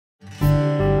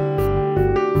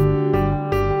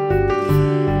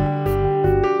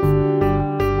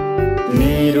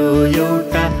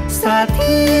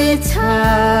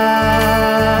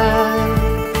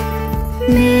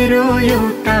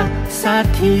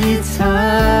छ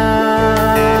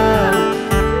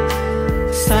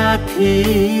साथी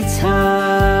छ।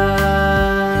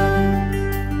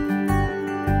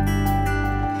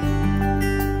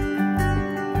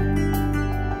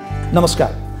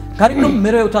 नमस्कार, कार्यक्रम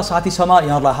मेरो एउटा साथी छमा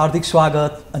यहाँलाई हार्दिक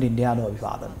स्वागत अनि न्यानो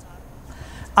अभिवादन।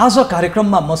 आज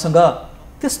कार्यक्रममा मसँग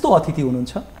त्यस्तो अतिथि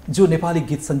हुनुहुन्छ जो नेपाली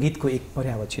गीत सङ्गीतको एक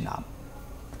पर्यावक्षी नाम,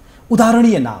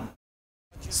 उदाहरणीय नाम,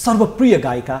 सर्वप्रिय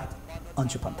गायिका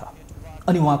अन्जु पन्त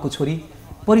अनि उहाँको छोरी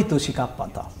परितोषिका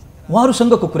पन्त।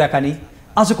 उहाँहरूसँगको कुराकानी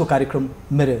आजको कार्यक्रम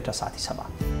मेरो एउटा साथी छमा।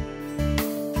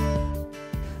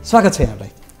 स्वागत छ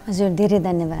यहाँलाई। हजुर, धेरै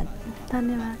धन्यवाद।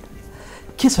 धन्यवाद।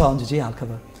 के छ अन्जुजी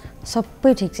हालखबर?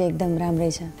 सबै ठिक छ, एकदम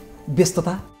राम्रै छ।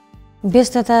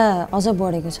 व्यस्तता अझ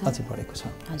बढेको छ।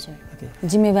 हजुर,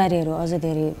 जिम्मेवारीहरू अझ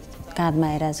धेरै काँधमा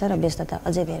आइरहेछ र व्यस्तता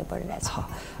अझै धेरै बढिरहेछ।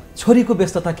 छोरीको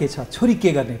व्यस्तता के छ? छोरी के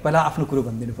गर्ने? पहिला आफ्नो कुरो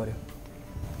भनिदिनु पर्यो।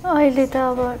 अहिले त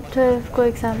अब 12 को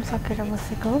एक्जाम सकेर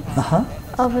बसेको हो।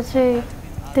 अब चाहिँ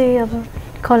त्यही अब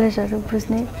कलेजहरू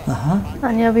बुझ्ने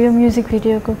अनि अब यो म्युजिक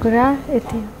भिडियोको कुरा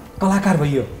यति हो। कलाकार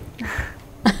भइयो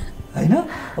हैन?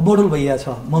 मोडल भइया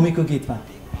छ मम्मीको गीतमा।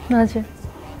 हजुर।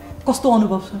 कस्तो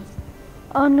अनुभव छ?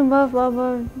 अनुभव अब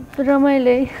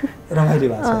रमाइलो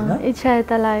भएको छ हैन? इच्छा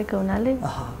यता लागेको हुनाले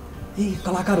ए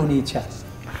कलाकार हुने इच्छा।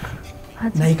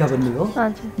 नायिका बन्ने हो?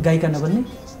 हजुर। गायिका नबन्ने?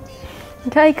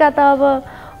 गायिका त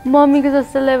अब मम्मीको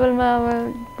जस्तो लेभलमा अब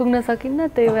पुग्न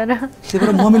सकिन्न, त्यही भएर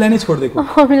मम्मीलाई नै छोडिदिएको।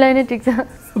 मम्मीलाई नै ठिक छ,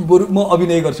 बरु म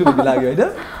अभिनय गर्छु भन्ने लाग्यो हैन?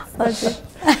 हजुर।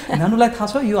 नानुलाई थाहा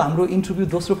छ यो हाम्रो इन्टरभ्यू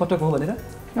दोस्रो पटक हो भनेर?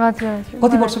 हजुर हजुर।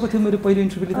 कति वर्षको थियो मेरो पहिलो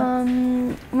इन्टरभ्यू लिँदा?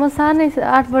 म सानै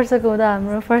 8 वर्षको हुँदा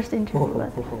हाम्रो फर्स्ट इन्टरभ्यू भयो।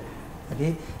 ओके,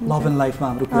 लभ एन्ड लाइफमा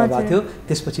हाम्रो कुरा भएको थियो,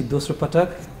 त्यसपछि दोस्रो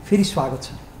पटक फेरि स्वागत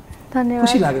छ। धन्यवाद।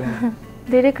 खुसी लाग्यो मलाई।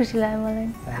 धेरै खुसी लाग्यो मलाई।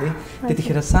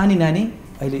 त्यतिखेर सानी नानी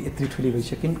अहिले यत्रो ठुली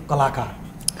भइसकिन्, कलाकार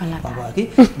अब कि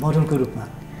मोडलको रूपमा।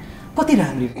 कति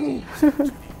राम्री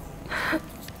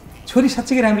छोरी,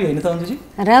 साँच्चै राम्री होइन त अन्जुजी?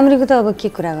 राम्रीको त अब के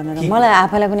कुरा गर्नु र, मलाई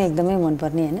आफैलाई पनि एकदमै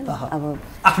मनपर्ने होइन। अब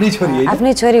आफ्नै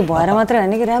छोरी भएर मात्रै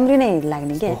होइन कि राम्री नै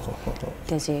लाग्ने क्या,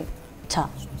 त्यो चाहिँ छ।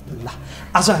 ल,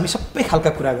 आज हामी सबै खालका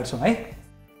कुरा गर्छौँ है।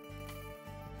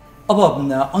 अब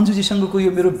अन्जुजीसँगको यो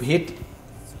मेरो भेट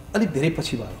अलिक धेरै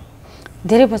पछि भयो।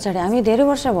 धेरै पछाडि, हामी धेरै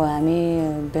वर्ष भयो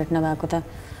हामी भेट्न भएको त।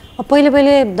 पहिले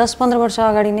 10-15 वर्ष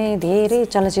अगाडि नै धेरै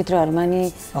चलचित्रहरूमा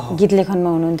नि गीत लेखनमा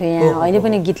हुनुहुन्थ्यो यहाँ। अहिले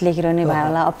पनि गीत लेखिरहने भयो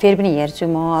होला, अब फेरि पनि हेर्छु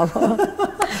म। अब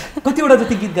कतिवटा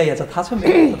जति गीत गाइया छ थाहा छ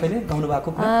तपाईँले गाउनु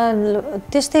भएको?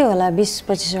 त्यस्तै होला,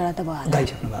 20-25 वटा त भयो।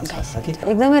 गाइसक्नु भएको छ।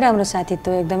 एकदमै राम्रो साथीत्व,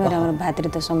 एकदमै राम्रो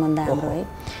भातृत्व सम्बन्ध हाम्रो है।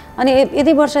 अनि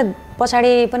यति वर्ष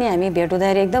पछाडि पनि हामी भेट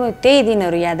हुँदाखेरि एकदमै त्यही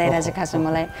दिनहरू याद आइरहेछ खासमा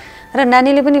मलाई। र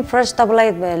नानीले पनि फर्स्ट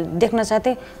तपाईँलाई देख्न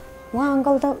साथै उहाँ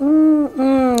अङ्कल त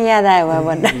याद आयो भयो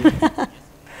भन्दा।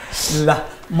 ल,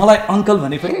 मलाई अङ्कल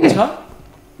भने पनि छ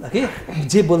कि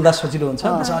जे बोल्दा सजिलो हुन्छ,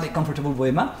 मजाले कम्फर्टेबल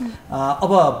वेमा।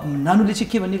 अब नानुले चाहिँ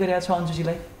के भन्ने गरिरहेको छ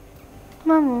अन्जुजीलाई?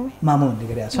 मामु भन्ने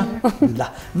गरिरहेको छ। ल,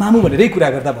 मामु भनेरै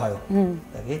कुरा गर्दा भयो।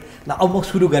 ल, अब म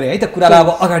सुरु गरेँ है त, कुरालाई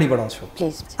अब अगाडि बढाउँछु।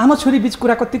 आमा छोरी बिच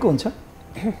कुरा कतिको हुन्छ?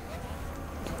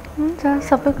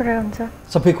 सबै कुरा हुन्छ।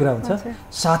 सबै कुरा हुन्छ।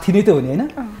 साथी नै त हो नि होइन?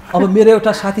 अब मेरो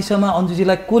एउटा साथीसँग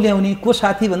अन्जुजीलाई को ल्याउने, को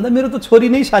साथी भन्दा मेरो त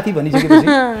छोरी नै साथी भनिसकेपछि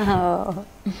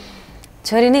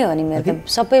छोरी नै हो नि मेरो त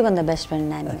सबैभन्दा बेस्ट फ्रेन्ड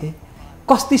नानी।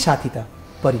 कस्ती साथी त?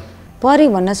 परी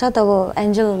भन्न साथ अब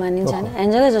एन्जल मानिन्छ होइन,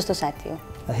 एन्जलै जस्तो साथी हो।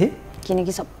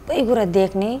 किनकि सबै कुरा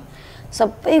देख्ने,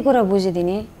 सबै कुरा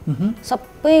बुझिदिने,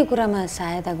 सबै कुरामा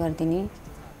सहायता गरिदिने,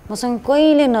 मसँग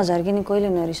कहिले नझर्किने, कहिले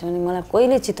नरिसाउने, मलाई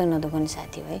कहिले चित्त नदुखाउने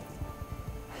साथी हो है।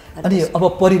 अनि अब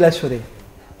परिलाई सोधे,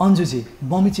 अन्जुजी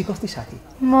मम्मी चाहिँ कस्तो साथी?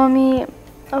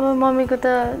 अब मम्मीको त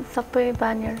सबै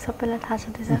बानीहरू सबैलाई थाहा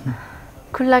छँदैछ।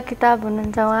 खुल्ला किताब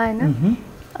हुनुहुन्छ उहाँ होइन,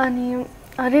 अनि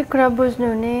हरेक कुरा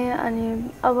बुझ्नुहुने। अनि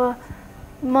अब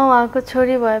म उहाँको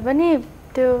छोरी भए पनि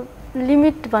त्यो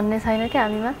लिमिट भन्ने छैन क्या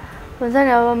हामीमा, हुन्छ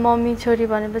नि। अब मम्मी छोरी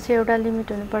भनेपछि एउटा लिमिट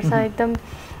हुनुपर्छ, एकदम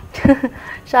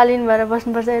शालीन भएर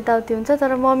बस्नुपर्छ, यताउति हुन्छ।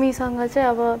 तर मम्मीसँग चाहिँ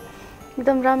अब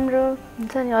एकदम राम्रो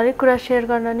हुन्छ नि, हरेक कुरा सेयर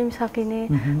गर्न नि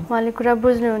सकिने, उहाँले कुरा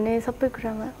बुझ्नुहुने, सबै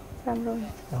कुरामा राम्रो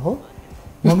हुन्छ। हो,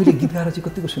 मम्मीले गीत गाएर चाहिँ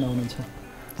कतिको सुनाउनुहुन्छ?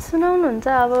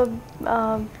 अब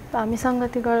हामी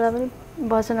सङ्गति गर्दा पनि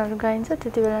भजनहरू गाइन्छ,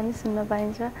 त्यति बेला नि सुन्न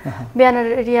पाइन्छ। बिहान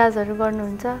रियाजहरू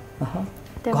गर्नुहुन्छ।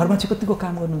 घरमा चाहिँ कतिको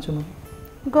काम गर्नुहुन्छ?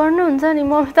 गर्नुहुन्छ नि,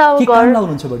 मम्मी त अब घर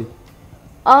लाउनुहुन्छ बढी?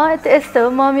 यस्तो हो,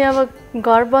 मम्मी अब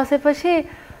घर बसेपछि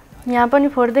यहाँ पनि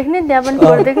फोहोर देख्ने, त्यहाँ पनि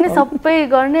फोहोर देख्ने, सबै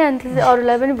गर्ने, अनि त्यसपछि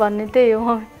अरूलाई पनि भन्ने, त्यही हो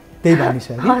मम्मी। त्यही बानी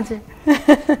छ।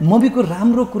 हजुर। मम्मीको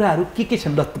राम्रो कुराहरू के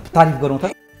छन् र तारिफ गरौँ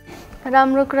त?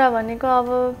 राम्रो कुरा भनेको अब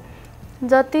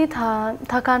जति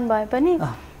थकान भए पनि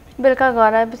बेलुका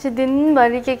घर आएपछि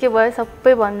दिनभरि के भयो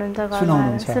सबै भन्नुहुन्छ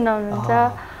घरमा सुनाउनुहुन्छ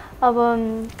अब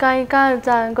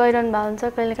कहाँ गइरहनु भएको हुन्छ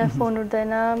कहिलेकाहीँ फोन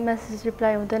उठ्दैन मेसेज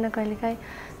रिप्लाई हुँदैन कहिलेकाहीँ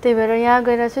त्यही भएर यहाँ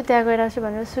गइरहेको छु त्यहाँ गइरहेको छु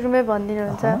भनेर सुरुमै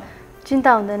भनिदिनुहुन्छ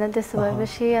चिन्ता हुँदैन त्यस्तो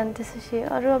भएपछि अनि त्यसपछि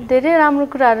अरू अब धेरै राम्रो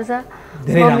कुराहरू छ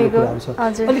मम्मीको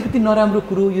हजुर अलिकति नराम्रो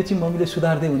कुरो यो चाहिँ मम्मीले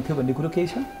सुधार्दै हुन्थ्यो भन्ने कुरो केही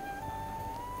छ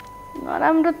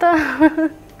नराम्रो त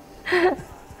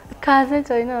खासै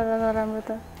छैन होला नराम्रो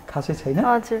त खासै छैन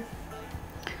हजुर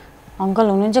अङ्कल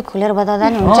हुनुहुन्छ खुलेर बताउँदा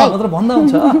नि हुन्छ मात्र भन्दा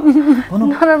हुन्छ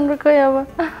नराम्रो खै अब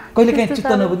कहिलेकाहीँ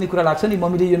चित्त नबुझ्ने कुरा लाग्छ नि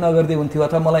मम्मीले यो नगर्दै हुन्थ्यो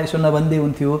अथवा मलाई यसो नभन्दै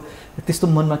हुन्थ्यो त्यस्तो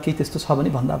मनमा केही त्यस्तो छ भने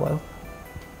भन्दा भयो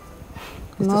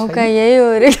मौका यही हो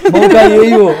रे मौका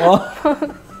यही हो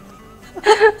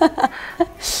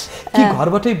कि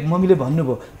घरबाटै मम्मीले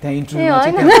भन्नुभयो त्यहाँ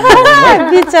इन्टरभ्यूमा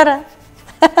बिचरा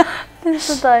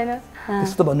त्यस्तो त हैन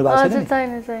त्यस्तो भन्नु भएको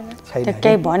छैन छैन छैन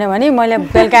केही भन्यो भने मैले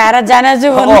बेलुका आएर जान्छु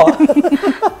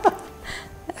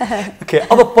ओके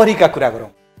अब परीका कुरा गरौँ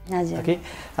हजुर ओके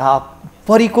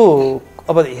परीको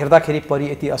अब हेर्दाखेरि परी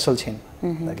यति असल छिन्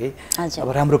ओके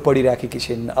अब राम्रो पढिराखेकी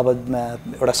छिन् अब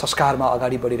एउटा संस्कारमा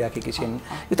अगाडि बढिराखेकी छिन्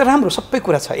यो त राम्रो सबै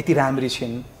कुरा छ यति राम्री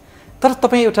छिन् तर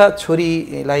तपाईँ एउटा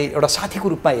छोरीलाई एउटा साथीको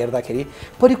रूपमा हेर्दाखेरि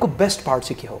परीको बेस्ट पार्ट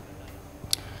चाहिँ के हो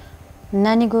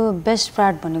नानीको बेस्ट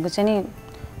पार्ट भनेको चाहिँ नि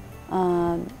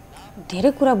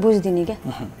धेरै कुरा बुझ्दिने क्या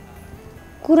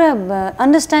कुरा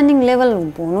अन्डरस्ट्यान्डिङ लेभल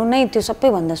हुनु नै त्यो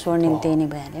सबैभन्दा स्वर्णिम त्यही नै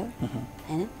भइहाल्यो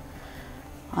होइन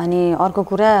अनि अर्को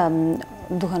कुरा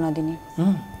दुःख नदिने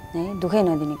है दुःखै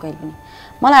नदिने कहिले पनि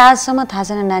मलाई आजसम्म थाहा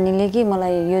छैन नानीले कि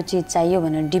मलाई यो चिज चाहियो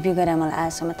भनेर डिपी गरेर मलाई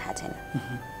आजसम्म थाहा छैन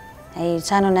है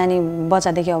सानो नानी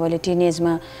बच्चादेखि अब अहिले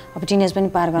टिनेजमा अब टिनेज पनि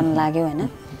पार गर्न लाग्यो होइन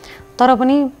तर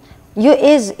पनि यो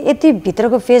एज यति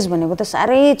भित्रको फेज भनेको त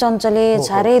साह्रै चञ्चले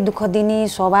साह्रै दुःख दिने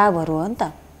स्वभावहरू हो नि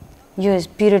त यो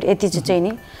पिरियड यति चाहिँ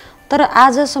नि तर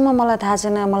आजसम्म मलाई थाहा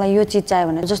छैन मलाई यो चिज चाहियो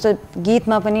भनेर जस्तो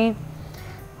गीतमा पनि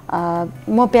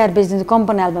म प्यार बेच्दिन्छु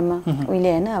कम्पनी एल्बममा उहिले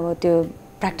होइन अब त्यो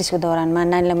प्र्याक्टिसको दौरानमा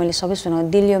नानीलाई मैले सबै सुनाउँ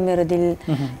दिल यो मेरो दिल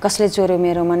कसले चोर्यो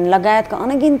मेरो मन लगायतका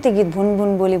अनगिन्ती गीत भुन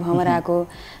भुन बोली भमराको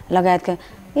लगायतका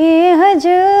ए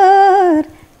हजुर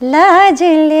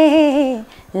लाजले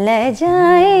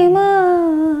लजाए म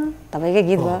तपाईँकै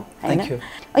गीत भयो होइन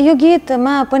यो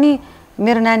गीतमा पनि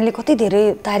मेरो नानीले कति धेरै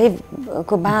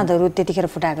तारिफको बाँधहरू त्यतिखेर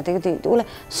फुटाएको थियो त्यो उसलाई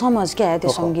समझ क्या आयो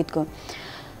त्यो सङ्गीतको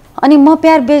अनि म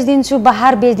प्यार बेच्दिन्छु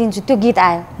बहार बेच्दिन्छु त्यो गीत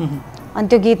आयो अनि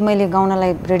त्यो गीत मैले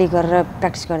गाउनलाई रेडी गरेर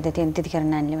प्र्याक्टिस गर्दै थिएँ अनि त्यतिखेर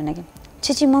नानीले भने कि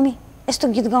छिची मम्मी यस्तो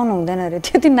गीत गाउनु हुँदैन अरे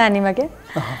त्यो नानीमा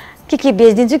के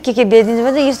बेच्दिन्छु के बेच्दिन्छु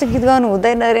भन्छ यस्तो गीत गाउनु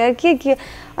हुँदैन अरे के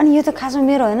अनि यो त खासमा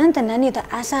मेरो होइन नि त नानी यो त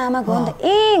आशा आमाको हो नि त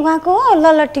ए उहाँको हो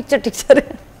ल ठिक छ अरे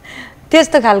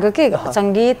त्यस्तो खालको के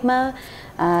सङ्गीतमा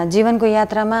जीवनको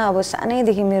यात्रामा अब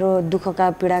सानैदेखि मेरो दुःखका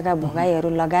पीडाका भोगाइहरू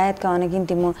लगायतका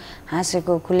अनगिन्ती म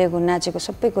हाँसेको खुलेको नाचेको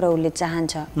सबै कुरा उसले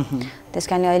चाहन्छ त्यस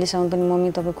कारणले अहिलेसम्म पनि मम्मी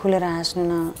तपाईँ खुलेर हाँस्नु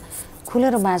न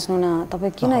खुलेर बाँच्नु न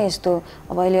तपाईँ किन यस्तो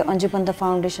अब अहिले अन्जु पन्त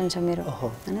फाउन्डेसन छ मेरो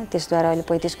होइन त्यसद्वारा अहिले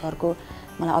 35 घरको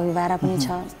मलाई अभिभारा पनि छ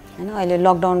होइन अहिले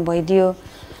लकडाउन भइदियो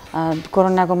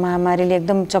कोरोनाको महामारीले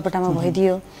एकदम चपेटामा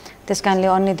भइदियो त्यस कारणले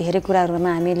अन्य धेरै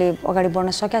कुराहरूमा हामीले अगाडि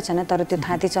बढ्न सकेका छैन तर त्यो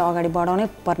थाँती चाहिँ अगाडि बढाउनै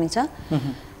पर्ने छ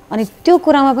अनि त्यो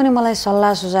कुरामा पनि मलाई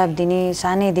सल्लाह सुझाव दिने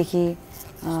सानैदेखि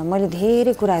मैले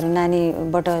धेरै कुराहरू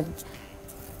नानीबाट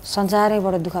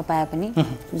संसारैबाट दुःख पाए पनि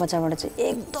बच्चाबाट चाहिँ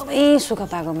एकदमै सुख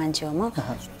पाएको मान्छे हो म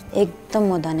एकदम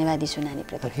म धन्यवादी छु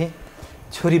नानीप्रति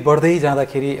छोरी बढ्दै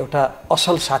जाँदाखेरि एउटा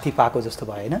असल साथी पाएको जस्तो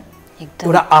भयो होइन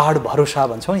एउटा आड भरोसा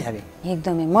भन्छौँ नि हामी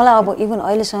एकदमै मलाई अब इभन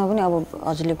अहिलेसम्म पनि अब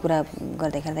हजुरले कुरा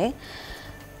गर्दै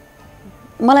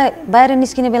मलाई बाहिर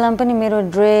निस्किने बेलामा पनि मेरो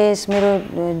ड्रेस मेरो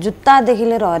जुत्तादेखि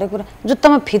लिएर हरेक कुरा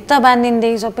जुत्तामा फित्ता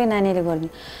बाँधिदिनेदेखि सबै नानीले गरिदिनु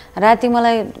राति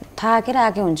मलाई थाकेर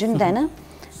आएको हुन्छु नि त होइन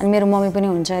अनि मेरो मम्मी पनि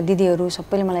हुन्छ दिदीहरू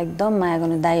सबैले मलाई एकदम माया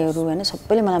गर्नु दाइहरू होइन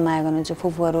सबैले मलाई माया गर्नुहुन्छ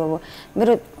फुपूहरू अब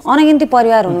मेरो अनगिन्ती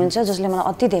परिवार हुनुहुन्छ जसले मलाई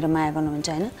अति धेरै माया गर्नुहुन्छ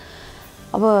होइन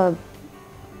अब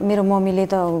मेरो मम्मीले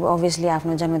त अभियसली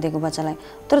आफ्नो जन्म दिएको बच्चालाई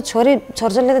तर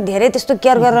छोरीले त धेरै त्यस्तो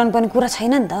केयर गरिरहनु पर्ने कुरा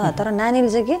छैन नि त तर नानीले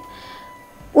चाहिँ के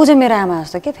ऊ चाहिँ मेरो आमा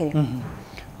जस्तो के फेरि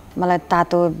मलाई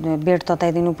तातो बेड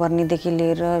तताइदिनु पर्नेदेखि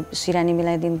लिएर सिरानी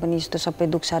मिलाइदिनु पनि यस्तो सबै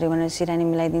दुख्छ अरे भनेर सिरानी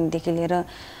मिलाइदिनुदेखि लिएर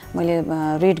मैले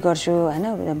रिड गर्छु होइन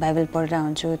बाइबल पढिरहेको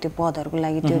हुन्छु त्यो पदहरूको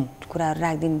लागि त्यो कुराहरू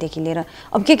राखिदिनुदेखि लिएर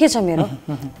अब के छ मेरो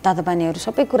तातो पानीहरू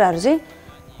सबै कुराहरू चाहिँ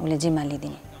उसले जिम्मा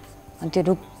लिइदिने अनि त्यो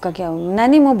रुखका क्या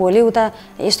नानी म भोलि उता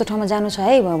यस्तो ठाउँमा जानु छ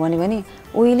है भन्यो भने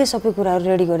उहिले सबै कुराहरू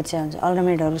रेडी गरिदिन्छ हुन्छ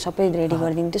अर्नामेन्टहरू सबै रेडी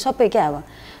गरिदिनु त्यो सबै क्या अब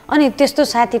अनि त्यस्तो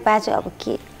साथी पाएछ अब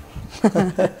के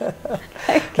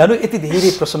नानु यति धेरै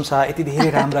प्रशंसा यति धेरै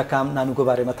राम्रा काम नानुको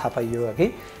बारेमा थाहा पाइयो है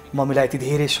मम्मीलाई यति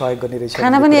धेरै सहयोग गर्ने रहेछ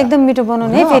खाना पनि एकदम मिठो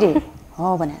बनाउने है फेरि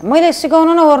हो भने मैले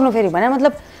सिकाउनु नओर्नु फेरि भने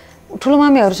मतलब ठुलो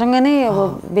मामीहरूसँग नै अब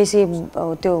बेसी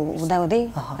त्यो हुँदाहुँदै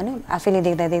होइन आफैले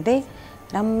देख्दा देख्दै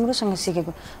राम्रोसँग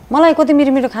सिकेको मलाई कति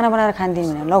मिठो मिठो खाना बनाएर खान्दिनँ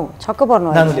भने लौ छक्क पर्नु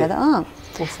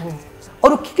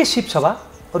अरू के सिप छ बा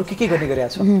अरू के गर्ने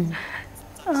गरिरहेको छ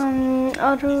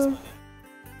अरू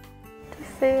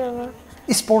त्यसै अब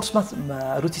स्पोर्ट्समा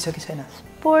रुचि छ कि छैन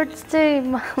स्पोर्ट्स चाहिँ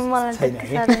मलाई छैन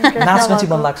नाच्न चाहिँ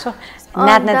मन लाग्छ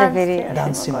नाच्न त फेरि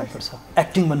डान्स चाहिँ मनपर्छ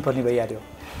एक्टिङ मनपर्ने भइहाल्यो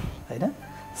होइन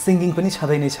सिङ्गिङ पनि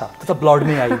छँदै नै छ त्यो त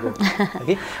ब्लडमै आइगयो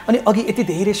है अनि अघि यति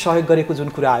धेरै सहयोग गरेको जुन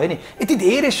कुरा आयो नि यति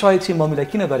धेरै सहयोग चाहिँ मम्मीलाई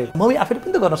किन गरेको मम्मी आफैले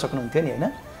पनि त गर्न सक्नुहुन्थ्यो नि होइन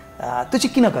त्यो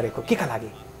चाहिँ किन गरेको के का लागि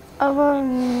अब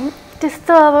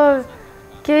त्यस्तो अब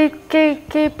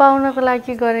केही पाउनको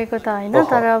लागि गरेको त होइन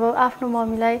तर अब आफ्नो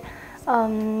मम्मीलाई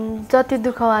जति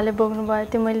दुःख उहाँले बोक्नु भयो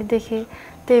त्यो मैले देखेँ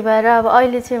त्यही भएर अब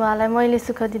अहिले चाहिँ उहाँलाई मैले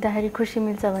सुख दिँदाखेरि खुसी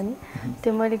मिल्छ भने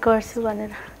त्यो मैले गर्छु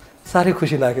भनेर साह्रै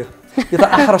खुसी लाग्यो यो त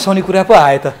आँखा रसाउने कुरा पो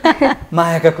आयो त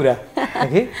मायाका कुरा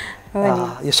है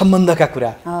यो सम्बन्धका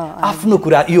कुरा आफ्नो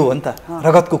कुरा यो हो नि त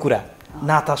रगतको कुरा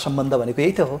नाता सम्बन्ध भनेको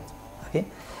यही त हो है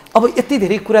अब यति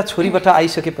धेरै कुरा छोरीबाट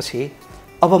आइसकेपछि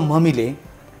अब मम्मीले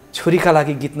छोरीका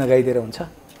लागि गीत नगाइदिएर हुन्छ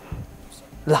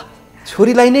ल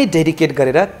छोरीलाई नै डेडिकेट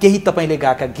गरेर केही तपाईँले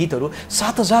गाएका गीतहरू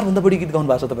 7,000 भन्दा बढी गीत गाउनु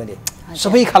भएको छ तपाईँले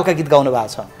सबै खालका गीत गाउनु भएको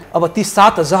छ अब ती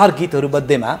 7,000 गीतहरू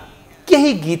मध्येमा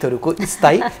केही गीतहरूको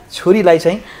स्थायी छोरीलाई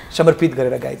चाहिँ समर्पित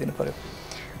गरेर गाइदिनु पर्यो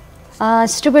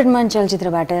स्टुपिड मन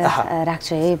चलचित्रबाट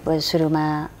राख्छु है सुरुमा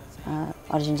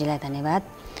अर्जुनजीलाई धन्यवाद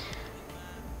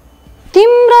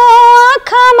तिम्रो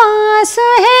आँखामा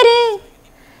सुहेरी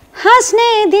हाँस्ने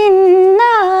दिन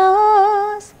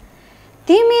नहोस्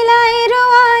तिमीलाई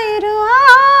रुवाई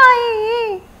रुवाई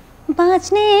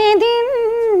बाँच्ने दिन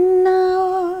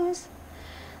नहोस्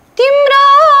तिम्रो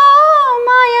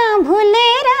माया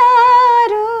भुलेर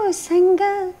अरूसँग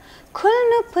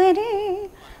खोल्नु परे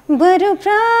बरु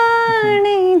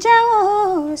प्राणै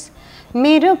जाओस्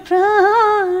मेरो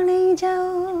प्राणै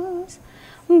जाओस्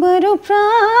बरु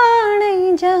प्राणै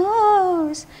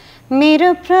जाओस् मेरो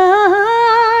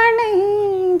प्राणै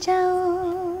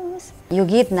जाओस् यो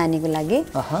गीत नानीको लागि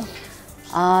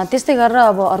त्यस्तै गरेर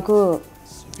अब अर्को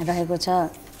रहेको छ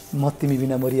म तिमी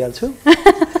बिना मरिहाल्छु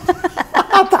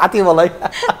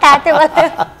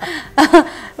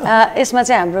यसमा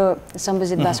चाहिँ हाम्रो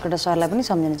सम्बोजित भास्कर सरलाई पनि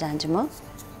सम्झिन चाहन्छु म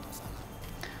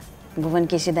भुवन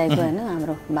केसी दाईको होइन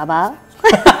हाम्रो बाबा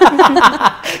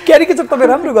क्यारिकेचर तपाईँ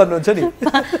राम्रो गर्नुहुन्छ नि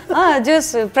जस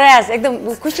प्रयास एकदम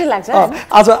खुसी लाग्छ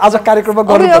आज कार्यक्रममा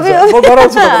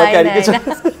गराउँछु क्यारिकेचर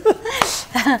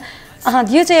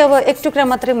यो चाहिँ अब एक टुक्रा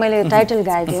मात्रै मैले टाइटल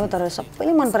गाएको हो तर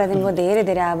सबैले मन पराइदिनु भयो धेरै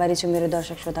धेरै आभारी छु मेरो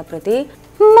दर्शक श्रोताप्रति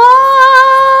म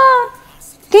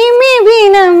तिमी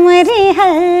बिना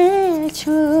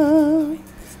मरिहाल्छु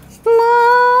म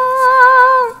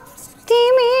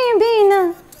तिमी बिना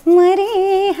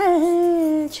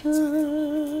मरिहाल्छु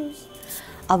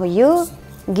अब यो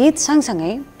गीत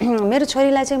सँगसँगै मेरो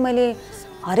छोरीलाई चाहिँ मैले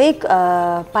हरेक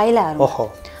पाइलाहरू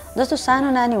जस्तो सानो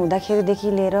नानी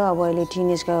हुँदाखेरिदेखि लिएर अब अहिले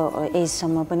टिनेजको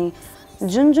एजसम्म पनि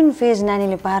जुन जुन फेज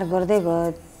नानीले पार गर्दै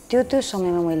गयो त्यो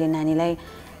समयमा मैले नानीलाई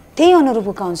त्यही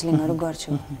अनुरूपको काउन्सिलिङहरू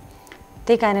गर्छु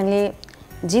त्यही कारणले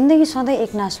जिन्दगी सधैँ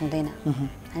एकनाश हुँदैन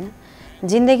होइन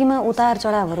जिन्दगीमा उतार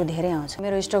चढावहरू धेरै आउँछ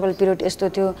मेरो स्ट्रगल पिरियड यस्तो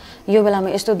थियो यो बेलामा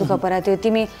यस्तो दुःख परेको थियो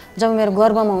तिमी जब मेरो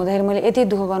गर्भमा हुँदाखेरि मैले यति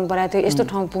दुःख गर्नु परेको थियो यस्तो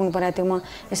ठाउँ पुग्नु परेको थियो म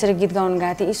यसरी गीत गाउनु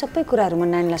गएको थिएँ यी सबै कुराहरू म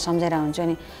नानीलाई सम्झाएर हुन्छु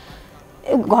अनि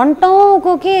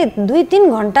घन्टौँको के 2-3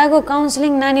 घन्टाको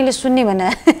काउन्सिलिङ नानीले सुन्ने भने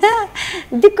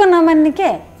दिक्क नमान्ने के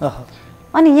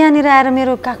अनि यहाँनिर आएर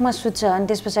मेरो काखमा सुत्छ अनि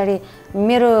त्यस पछाडि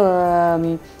मेरो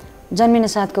जन्मिने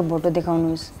साथको फोटो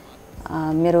देखाउनुहोस्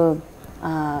मेरो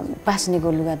पास्नेको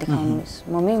लुगा देखाउनुहोस्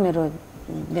मम्मी मेरो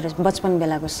बचपन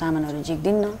बेलाको सामानहरू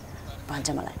झिक्दिन्न भन्छ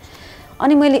मलाई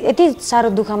अनि मैले यति साह्रो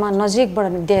दुःखमा नजिकबाट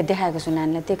देखाएको छु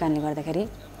नानीलाई त्यही कारणले गर्दाखेरि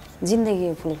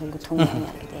जिन्दगी फुलको थुम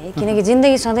अलिकति है किनकि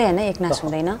जिन्दगी सधैँ होइन एकनाश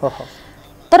हुँदैन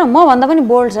तर मभन्दा पनि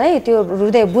बोल्ड छ है त्यो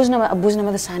हृदय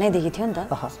बुझ्नमा त सानैदेखि थियो नि त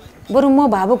बरु म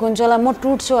भावुक हुन्छु होला म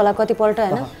टुट्छु होला कतिपल्ट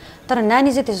होइन तर नानी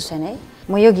चाहिँ त्यसो छैन है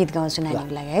म यो गीत गाउँछु नानीको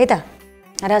लागि है त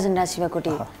राजन शिवाकोटी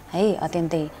है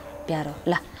अत्यन्तै प्यारो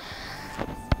ल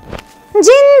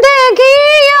जिन्दगी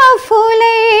यो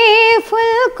फुलै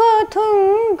फुलको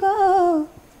थुङ्गो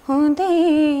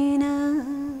हुँदैन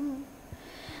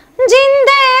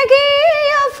जिन्दगी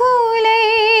यो फुलै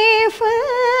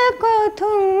फुलको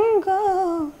थुङ्गो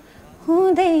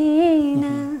हुँदैन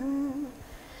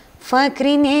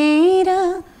फक्रिने र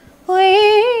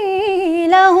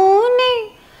ओइला हुने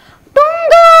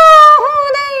टुङ्गो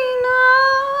हुँदैन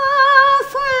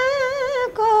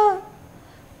फुलको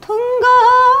थुङ्गो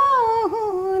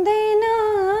हुँदैन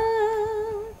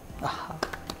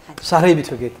साह्रै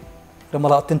मिठो गीत र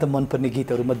मलाई अत्यन्त मनपर्ने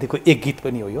गीतहरूमध्येको एक गीत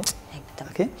पनि हो यो एकदम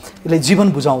ओके यसले जीवन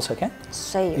बुझाउँछ क्या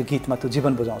सही यो गीतमा त्यो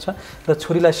जीवन बुझाउँछ र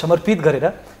छोरीलाई समर्पित गरेर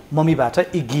मम्मीबाट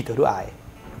यी गीतहरू आए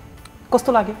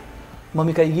कस्तो लाग्यो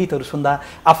मम्मीका यी गीतहरू सुन्दा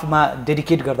आफूमा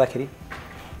डेडिकेट गर्दाखेरि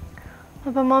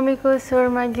अब मम्मीको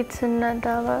स्वरमा गीत सुन्न त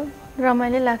अब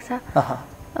रमाइलो लाग्छ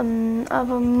अब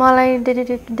मलाई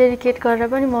डेडिकेट गरेर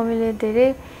पनि मम्मीले धेरै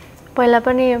पहिला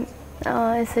पनि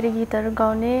यसरी गीतहरू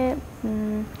गाउने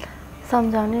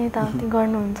सम्झाउने यताउति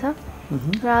गर्नुहुन्छ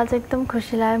र आज एकदम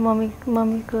खुसी लाग्यो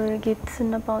मम्मीको गीत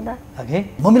सुन्न पाउँदा ओके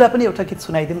मम्मीलाई पनि एउटा गीत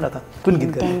सुनाइदिउँ न त कुन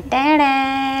गीत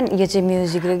गर्ने यो चाहिँ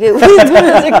म्युजिक र के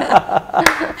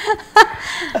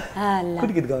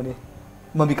कुन गीत गाउने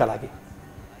मम्मीका लागि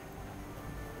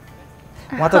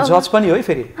उहाँ त जज पनि हो है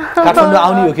फेरि काठमाडौँ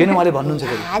आउने हो कि होइन उहाँले भन्नुहुन्छ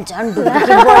फेरि झन्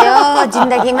ढुकढुकी बढ्यो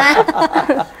जिन्दगीमा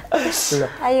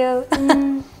आयो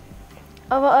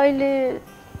अब अहिले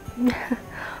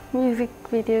म्युजिक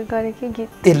भिडियो गरेकै गीत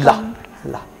ए ल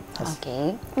ल ओके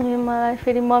मलाई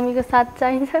फेरि मम्मीको साथ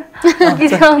चाहिन्छ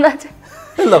गीत गाउँदा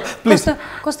चाहिँ ल प्लिज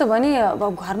कस्तो भने अब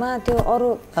घरमा त्यो अरू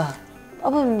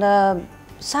अब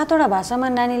 7वटा भाषामा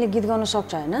नानीले गीत गाउन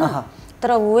सक्छ होइन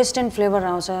तर वेस्टर्न फ्लेभर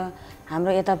आउँछ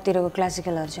हाम्रो यतातिरको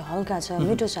क्लासिकलहरू चाहिँ हल्का छ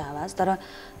मिठो छ आवाज तर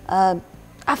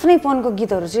आफ्नैपनको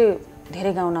गीतहरू चाहिँ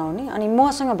धेरै गाउन आउने अनि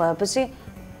मसँग भएपछि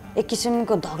एक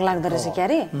किसिमको धक लाग्दो रहेछ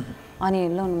क्यारे अनि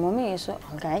ल मम्मी यसो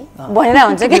हल्का है भनेर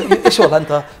हुन्छ कि यसो होला नि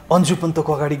त अन्जु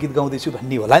पन्तको अगाडि गीत गाउँदैछु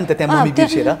भन्ने होला नि त त्यहाँ मम्मी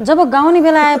बिर्सेर जब गाउने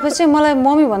बेला आएपछि मलाई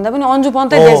मम्मी भन्दा पनि अन्जु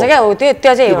पन्तै देख्छ क्या हो त्यो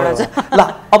चाहिँ एउटा छ ल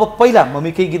अब पहिला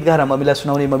मम्मी केही गीत गाएर मम्मीलाई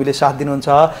सुनाउने मम्मीले साथ दिनुहुन्छ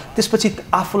त्यसपछि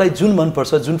आफूलाई जुन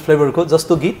मनपर्छ जुन फ्लेभरको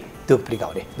जस्तो गीत त्यो पनि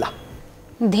गाउने ल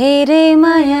धेरै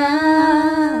माया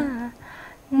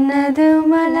नदेऊ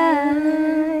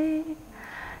मलाई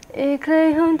एक्लै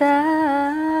हुँदा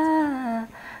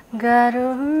गाह्रो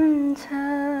हुन्छ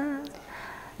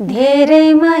धेरै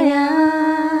माया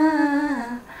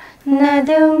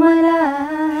नदेऊ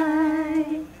मलाई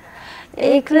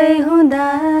एक्लै हुँदा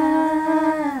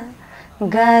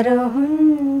गाह्रो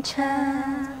हुन्छ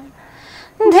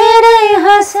धेरै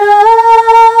हाँसो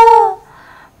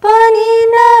पनि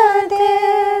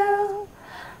नदेऊ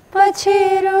पछि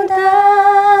रुँदा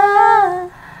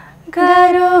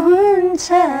गाह्रो हुन्छ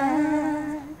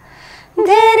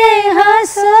धेरै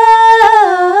हाँसो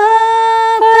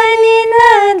पनि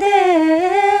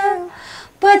नदेऊ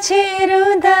पछि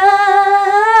रुँदा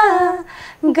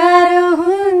गाह्रो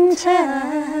हुन्छ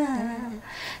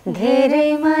धेरै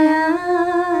माया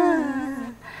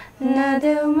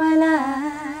नदेऊ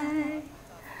मलाई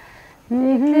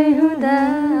एक्लै हुँदा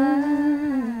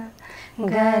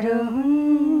गाह्रो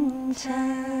हुन्छ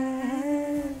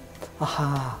आहा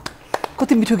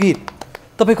कति मिठो गीत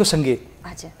तपाईको सङ्गीत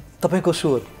हजुर तपाईको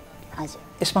स्वर हजुर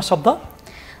यसमा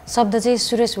शब्द चाहिँ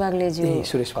सुरेश वाग्लेजी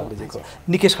सुरेश वाग्लेजीको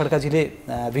निकेश खड्काजीले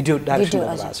भिडियो डाइरेक्सन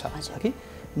गर्नुभएको छ कि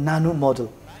नानु मोडल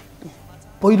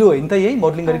पहिलो होइन त यही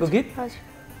मोडलिङ गरेको गीत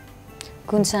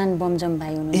कुन्सान बमजम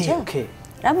भाइ हुनुहुन्छ ओके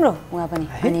राम्रो उहाँ पनि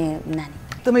अनि नानी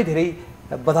एकदमै धेरै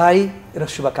बधाई र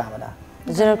शुभकामना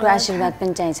हजुरको आशीर्वाद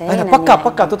पनि चाहिन्छ है पक्का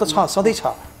पक्का त्यो त छ सधैँ छ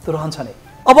त्यो रहन्छ नै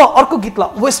अब अर्को गीतलाई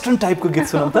वेस्टर्न टाइपको गीत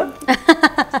सुनौँ त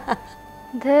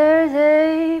There's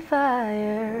a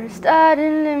fire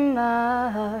starting in my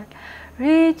heart,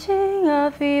 reaching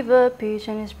a fever pitch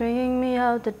and it's bringing me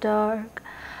out the dark.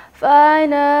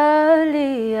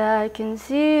 Finally I can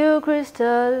see you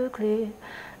crystal clear.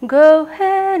 Go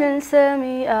ahead and sell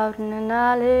me out in an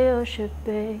alley or ship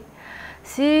bay.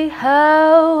 See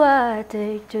how I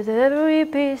take to every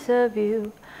piece of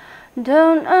you.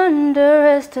 Don't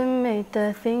underestimate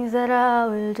the things that I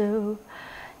will do.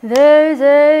 There's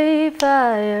a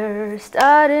fire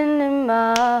starting in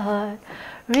my heart,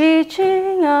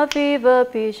 reaching a fever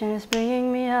pitch and it's bringing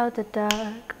me out the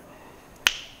dark.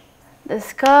 The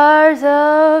scars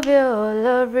of your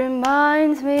love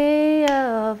reminds me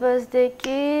of us. They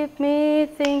keep me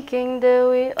thinking that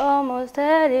we almost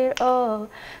had it all.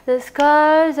 The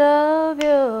scars of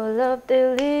your love, they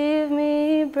leave me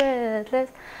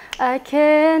breathless. I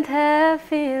can't have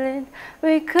feelings.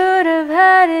 We could have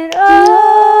had it all.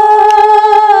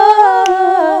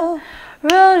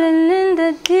 Rolling in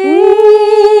the deep.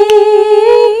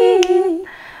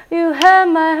 You have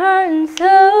my heart and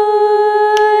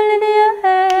soul in your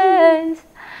hands,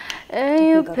 and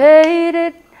you paid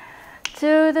it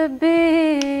to the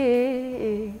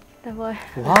beat.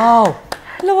 Wow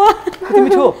कति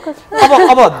मिठो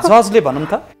अब जजले भनौँ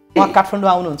त उहाँ काठमाडौँ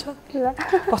आउनुहुन्छ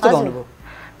कस्तो गाउनुभयो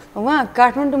उहाँ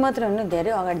काठमाडौँ मात्र हुनु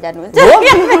धेरै अगाडि जानुहुन्छ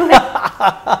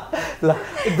ल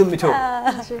एकदम मिठो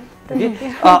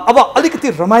अब अलिकति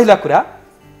रमाइला कुरा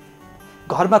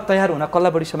घरमा तयार हुन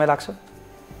कसलाई बढी समय लाग्छ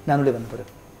नानुले भन्नु पर्यो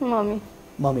मम्मी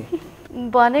मम्मी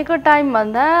भनेको टाइम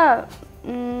भन्दा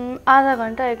आधा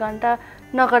घन्टा 1 घन्टा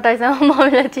नकटाइसम्म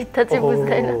मम्मीलाई चित्त चाहिँ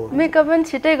बुझ्दैन मेकअप पनि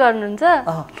छिटै गर्नुहुन्छ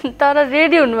तर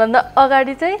रेडी हुनुभन्दा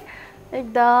अगाडि चाहिँ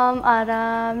एकदम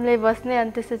आरामले बस्ने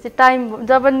अनि त्यसपछि टाइम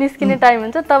जब निस्किने टाइम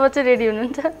हुन्छ तब चाहिँ रेडी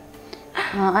हुनुहुन्छ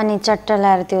अनि चट्टा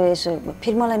लाएर त्यो यसो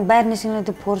फेरि मलाई बाहिर निस्किन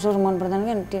त्यो फोर्सहरू मन पर्दैन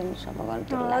क्या त्यो सबै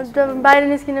गर्नु जब बाहिर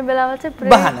निस्किने बेलामा चाहिँ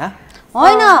बहाना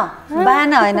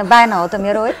होइन बाहना हो त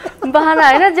मेरो है बहाना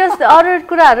होइन जस्ट अरू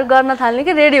कुराहरू गर्न थाल्ने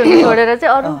कि रेडी हुनु छोडेर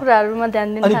चाहिँ अरू कुराहरूमा ध्यान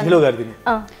दिनु अनि ढिलो गरिदिने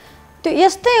त्यो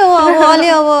यस्तै हो अब अलि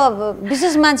अब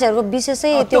विशेष मान्छेहरूको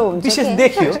विशेषै त्यो हुन्छ विशेष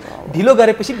देखियो ढिलो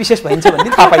गरेपछि विशेष भइन्छ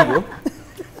भन्ने थाहा पाइयो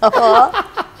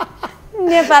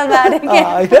नेपालमा हैन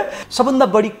सबभन्दा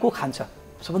बढी को खान्छ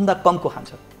सबभन्दा कम को खान्छ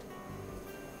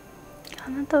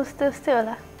खाना त उस्तै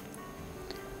होला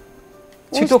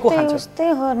छिटो को खान्छ उस्तै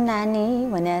हो नानी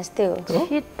भने जस्तै हो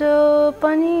छिटो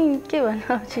पनि के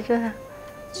भन्नु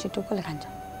छिटो कसले खान्छ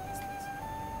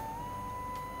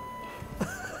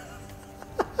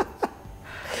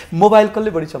मोबाइल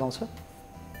कसले बढी चलाउँछ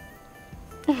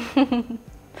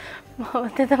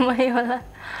त्यो त मै होला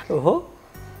ओहो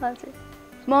हजुर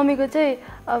मम्मीको चाहिँ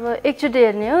अब एकचोटि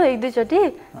हेर्ने हो 1-2 चोटि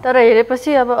तर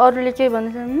हेरेपछि अब अरूले के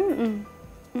भन्छ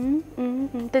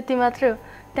त्यति मात्रै हो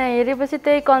त्यहाँ हेरेपछि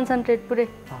त्यही कन्सन्ट्रेट पुरै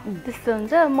त्यस्तो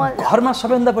हुन्छ म घरमा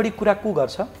सबैभन्दा बढी कुरा को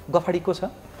गर्छ गफाडी को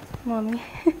छ मम्मी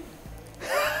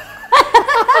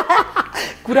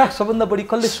कुरा सबभन्दा बढी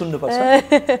कसले सुन्नुपर्छ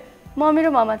मम्मी र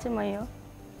मामा चाहिँ मै हो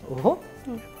ओहो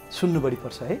सुन्नु बढी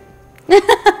पर्छ है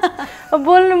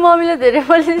बोल्नु मम्मीले धेरै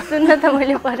बोल्ने सुन्न त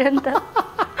मैले पर्यो नि त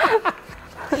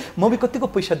मम्मी कतिको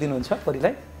पैसा दिनुहुन्छ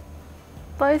परिलाई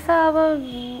पैसा अब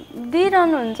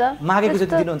दिइरहनुहुन्छ मागेको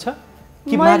जति दिनुहुन्छ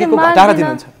कि मागेको घटाएर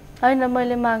दिनुहुन्छ हैन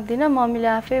मैले माग्दिन मम्मीले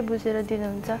आफै बुझेर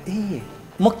दिनुहुन्छ ए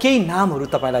म केही नामहरू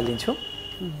तपाईलाई लिन्छु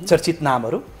चर्चित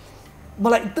नामहरू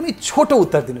मलाई एकदमै छोटो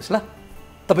उत्तर दिनुस् ल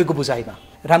तपाईको बुझाइमा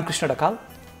रामकृष्ण ढकाल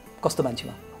कस्तो मान्छे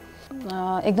हो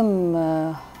एकदम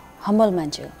हम्बल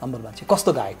मान्छे हो हम्बल मान्छे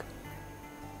कस्तो गायक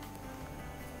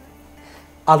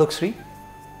आलोकश्री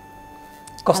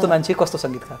कस्तो मान्छे कस्तो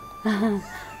संगीतकार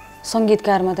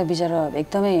संगीतकारमा त बिचारा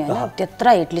एकदमै हैन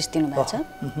त्यत्रा हिटलिस्ट दिनु भएको छ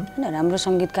हैन राम्रो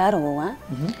संगीतकार हो उहाँ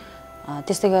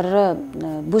त्यस्तै गरेर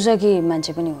बुझकी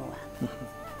मान्छे पनि हो उहाँ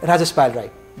राजेश पायल राई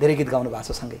धेरै गीत गाउनु भएको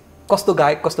छ सँगै कस्तो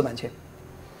गायक कस्तो मान्छे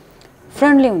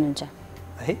फ्रेन्डली हुनुहुन्छ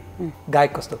है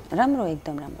गायक कस्तो राम्रो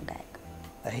एकदम राम्रो गायक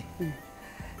है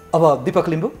अब दीपक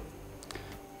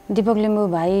लिम्बू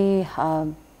भाइ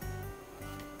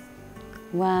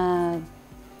उहाँ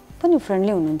पनि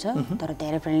फ्रेन्डली हुनुहुन्छ तर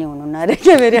धेरै फ्रेन्डली हुनुहुन्न अरे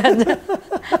के फेरि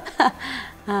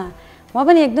उहाँ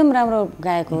पनि एकदम राम्रो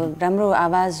गायक हो राम्रो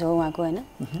आवाज हो उहाँको हैन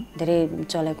धेरै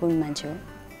चलेको मान्छे हो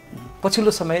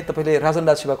पछिल्लो समय तपाईले राजन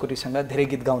दास शिवाकोटीसँग धेरै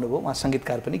गीत गाउनुभयो उहाँ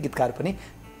संगीतकार पनि गीतकार पनि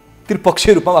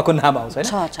त्रिपक्षीय रूपमा उहाँको नाम आउँछ हैन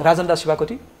राजन दास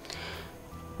शिवाकोटी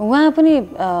उहाँ पनि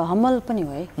हम्बल पनि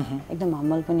हो है एकदम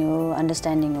हम्बल पनि हो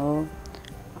अन्डरस्ट्यान्डिङ हो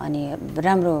अनि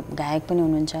राम्रो गायक पनि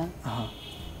हुनुहुन्छ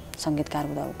संगीतकार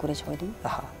हुँदा कुरै छोडिदिउँ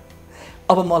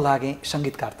अब म लागेँ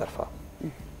संगीतकारतर्फ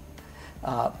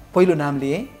पहिलो नाम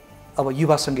लिए अब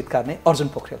युवा संगीतकार नै अर्जुन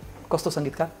पोखरेल कस्तो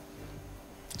संगीतकार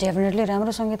डेफिनेटली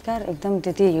राम्रो संगीतकार एकदम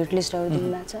त्यति हिट लिस्टहरू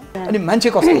दिनुभएको छ अनि मान्छे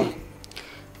कस्तो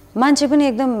मान्छे पनि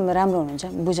एकदम राम्रो हुनुहुन्छ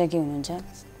बुझकी हुनुहुन्छ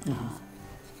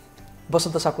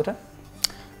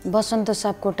बसन्त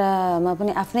सापकोटामा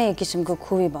पनि आफ्नै किसिमको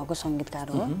खुबी भएको संगीतकार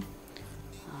हो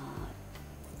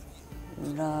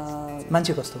र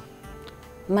मान्छे कस्तो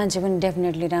मान्छे पनि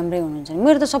डेफिनेटली राम्रै हुनुहुन्छ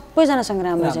मेरो त सबैजनासँग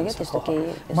राम्रो छ क्या त्यस्तो केही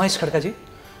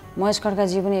महेश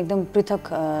खड्काजी पनि एकदम पृथक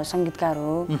संगीतकार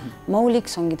हो मौलिक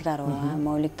संगीतकार हो उहाँ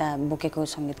मौलिकता बोकेको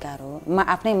संगीतकार हो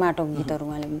आफ्नै माटोको गीतहरू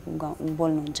उहाँले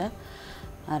बोल्नुहुन्छ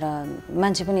र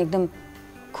मान्छे पनि एकदम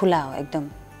खुला हो एकदम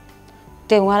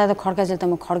त्यो उहाँलाई त खड्काजी त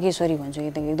म खड्केश्वरी भन्छु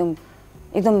एकदम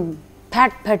एकदम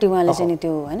फ्याटी उहाँले चाहिँ नि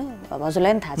त्यो हैन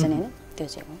हजुरलाई पनि थाहा छ नि हैन त्यो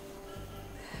चाहिँ हो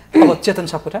अब चेतन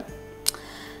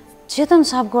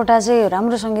सापकोटा चाहिँ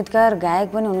राम्रो संगीतकार गायक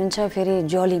पनि हुनुहुन्छ फेरि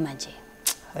जली मान्छे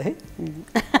है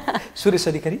सुरेश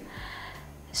अधिकारी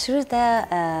त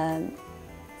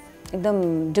एकदम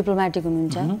डिप्लोमेटिक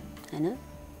हुनुहुन्छ हैन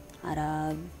र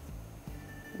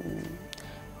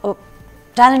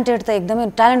ट्यालेन्टेड त एकदमै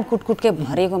ट्यालेन्ट कुटकुटकै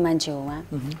भरेको मान्छे हो उहाँ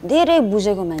धेरै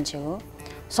बुझेको मान्छे हो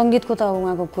संगीतको त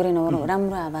उहाँको कुरै नगर्नु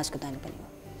राम्रो आवाजको दानी पनि हो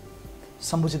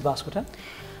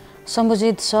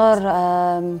सम्बुजित सर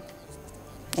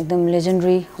एकदम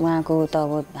लेजेन्डरी उहाँको त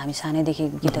अब हामी सानैदेखि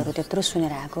गीतहरू त्यत्रो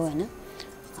सुनेर आएको हैन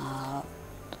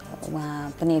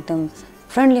उहाँ पनि एकदम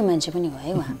फ्रेन्डली मान्छे पनि हो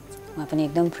है उहाँ पनि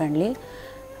एकदम फ्रेन्डली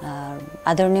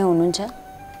आदरणीय हुनुहुन्छ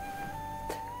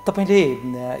तपाईले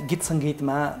गीत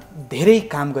संगीतमा धेरै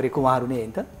काम गरेको उहाँहरु नै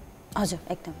हैन त हजुर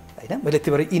एकदम हैन मैले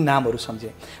त्यो भएर यी नामहरू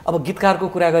सम्झेँ अब गीतकारको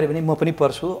कुरा गरेँ भने म पनि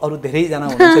पर्छु अरू धेरैजना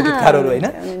हुनुहुन्छ गीतकारहरू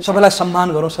हैन सबैलाई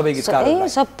सम्मान गरौँ सबै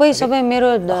गीतकारहरूलाई सबै मेरो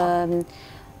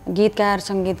गीतकार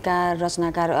सङ्गीतकार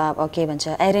रचनाकार के भन्छ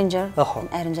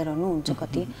एरेन्जरहरू हुनुहुन्छ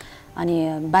कति अनि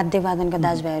वाद्यवादनका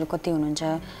दाजुभाइहरू कति हुनुहुन्छ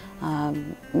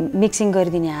मिक्सिङ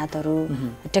गरिदिने हातहरू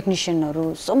टेक्निसियनहरू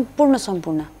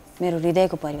सम्पूर्ण मेरो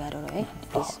हृदयको परिवारहरू है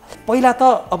पहिला त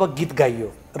अब गीत गाइयो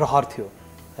रहर थियो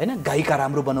हैन गायिका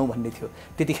राम्रो बनाऊ भन्ने थियो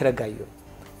त्यतिखेर गाइयो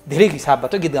धेरै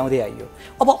हिसाबबाट गीत गाउँदै आइयो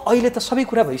अब अहिले त सबै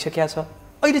कुरा भइसकेको छ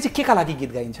अहिले चाहिँ केका लागि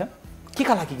गीत गाइन्छ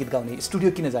केका लागि गीत गाउने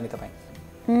स्टुडियो किन जाने तपाईँ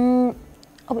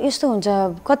अब यस्तो हुन्छ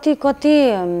कति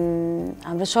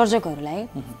हाम्रो सर्जकहरूलाई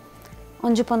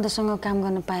अन्जु पन्तसँग काम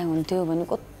गर्न पाए हुन्थ्यो भने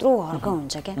कत्रो हर्क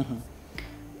हुन्छ क्या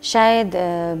सायद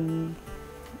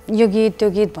यो गीत त्यो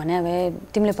गीत भने भए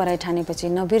तिमीले पराइ ठानेपछि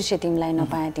नबिर्से तिमीलाई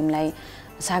नपाए तिमीलाई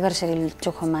सागर शरीर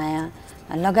चोखो माया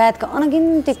लगायतका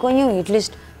अनगिन्ती कैयौँ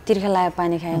हिटलिस्ट तिर्खा लाए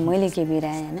पानी खाए मैले के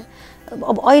बिराएँ होइन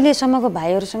अब अहिलेसम्मको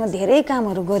भाइहरूसँग धेरै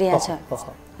कामहरू गरिएको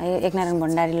छ है एकनारायण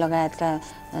भण्डारी लगायतका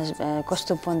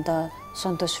कस्तुभ पन्त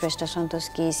सन्तोष श्रेष्ठ सन्तोष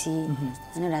केसी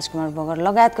होइन राजकुमार बगर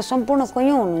लगायतका सम्पूर्ण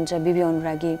कैयौँ हुनुहुन्छ बिबी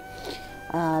अनुरागी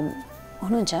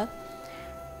हुनुहुन्छ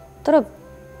तर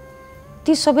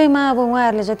ती सबैमा अब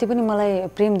उहाँहरूले जति पनि मलाई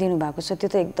प्रेम दिनुभएको छ त्यो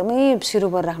त एकदमै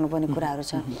सिरोपर राख्नुपर्ने कुराहरू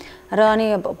छ र अनि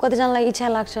कतिजनालाई इच्छा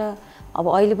लाग्छ अब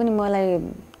अहिले पनि मलाई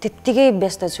त्यत्तिकै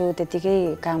व्यस्त छु त्यत्तिकै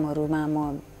कामहरूमा म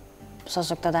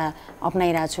सशक्तता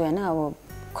अप्नाइरहेको छु होइन अब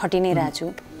खटि नै रहेको छु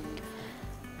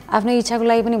आफ्नो इच्छाको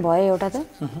लागि पनि भयो एउटा त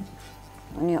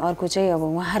अनि अर्को चाहिँ अब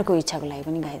उहाँहरूको इच्छाको लागि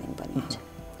पनि गाइदिनु पर्ने हुन्छ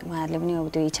उहाँहरूले पनि अब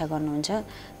त्यो इच्छा गर्नुहुन्छ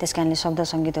त्यस कारणले शब्द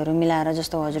सङ्गीतहरू मिलाएर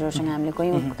जस्तो हजुरहरूसँग हामीले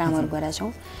कैयौँ कामहरू गरेका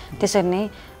छौँ त्यसरी नै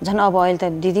झन् अब अहिले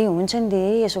त दिदी हुन्छ नि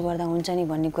दिदी यसो गर्दा हुन्छ नि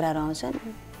भन्ने कुराहरू आउँछ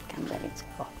काम गरिन्छ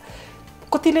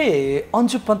कतिले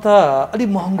अन्जु पन्त अलि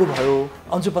महँगो भयो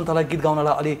अन्जु पन्तलाई गीत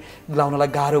गाउनलाई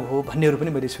गाह्रो भयो भन्नेहरू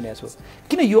पनि मैले सुनेको छु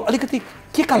किन यो अलिकति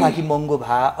केका लागि महँगो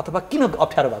भए अथवा किन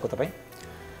अप्ठ्यारो भएको तपाईँ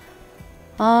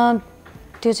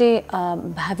त्यो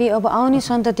चाहिँ भावी अब आउने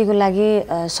सन्ततिको लागि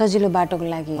सजिलो बाटोको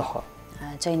लागि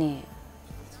चाहिँ नि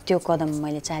त्यो कदम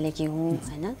मैले चालेकी हुँ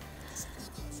होइन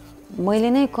मैले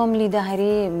नै कम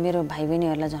लिँदाखेरि मेरो भाइ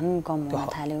बहिनीहरूलाई झन् कम हुन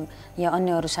थाल्यो या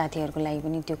अन्य अरू साथीहरूको लागि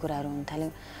पनि त्यो कुराहरू हुन थाल्यो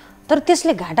तर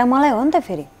त्यसले घाटा मलाई हो नि त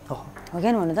फेरि हो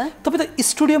क्या भन्नु त तपाईँ त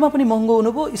स्टुडियोमा पनि महँगो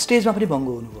हुनुभयो स्टेजमा पनि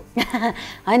महँगो हुनुभयो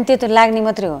होइन त्यो त लाग्ने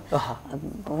मात्रै हो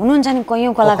हुनुहुन्छ नि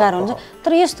कैयौँ कलाकार हुन्छ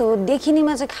तर यस्तो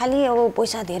देखिनेमा चाहिँ खालि अब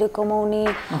पैसा धेरै कमाउने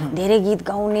धेरै गीत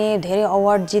गाउने धेरै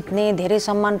अवार्ड जित्ने धेरै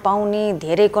सम्मान पाउने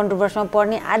धेरै कन्ट्रोभर्समा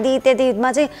पढ्ने आदि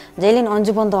इत्यादिमा चाहिँ जहिले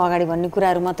अन्जु पन्त अगाडि भन्ने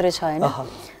कुराहरू मात्रै छ होइन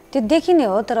त्यो देखिने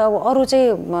हो तर अब अरू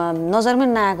चाहिँ नजरमै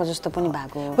नआएको जस्तो पनि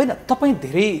भएको होइन तपाईँ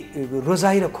धेरै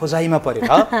रोजाइ र खोजाइमा परेर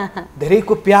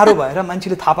धेरैको प्यारो भएर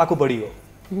मान्छेले थाहा पाएको बढी हो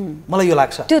मलाई यो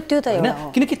लाग्छ त्यो त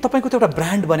होइन किनकि तपाईँको त एउटा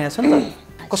ब्रान्ड बनाएको छ नि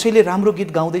त कसैले राम्रो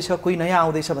गीत गाउँदैछ कोही नयाँ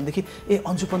आउँदैछ भनेदेखि ए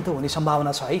अन्जु पन्त हुने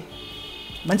सम्भावना छ है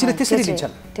मान्छेले त्यसरी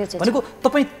लिन्छन् भनेको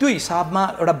तपाईँ त्यो हिसाबमा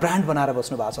एउटा ब्रान्ड बनाएर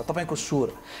बस्नु भएको छ तपाईँको स्वर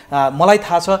मलाई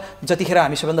थाहा छ जतिखेर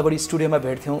हामी सबभन्दा बढी स्टुडियोमा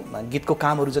भेट्थ्यौँ गीतको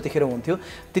कामहरू जतिखेर हुन्थ्यो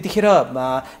त्यतिखेर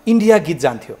इन्डिया गीत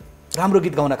जान्थ्यो राम्रो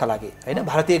गीत गाउनका लागि होइन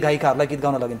भारतीय गायिकाहरूलाई गीत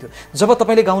गाउन लगिन्थ्यो जब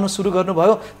तपाईँले गाउन सुरु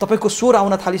गर्नुभयो तपाईँको स्वर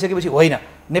आउन थालिसकेपछि होइन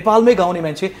नेपालमै गाउने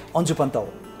मान्छे अन्जु पन्त हो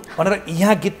भनेर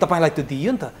यहाँ गीत तपाईँलाई त्यो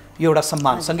दिइयो नि त यो एउटा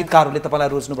सम्मान सङ्गीतकारहरूले तपाईँलाई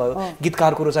रोज्नुभयो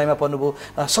गीतकारको रोजाइमा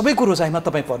पर्नुभयो सबैको रोजाइमा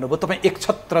तपाईँ पर्नुभयो तपाईँ एक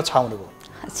छत्र छाउनुभयो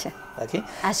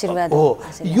आशीर्वाद हो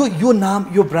यो नाम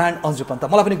यो ब्रान्ड अन्जु पन्त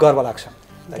मलाई पनि गर्व लाग्छ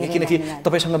किनकि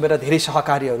तपाईँसँग मेरा धेरै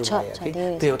सहकार्यहरू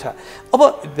भए त्यो एउटा अब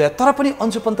तर पनि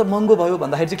अन्जु पन्त महँगो भयो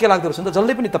भन्दाखेरि चाहिँ के लाग्दो रहेछ नि त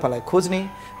जसले पनि तपाईँलाई खोज्ने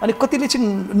अनि कतिले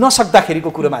चाहिँ नसक्दाखेरिको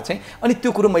कुरोमा चाहिँ अनि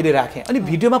त्यो कुरो मैले राखेँ अनि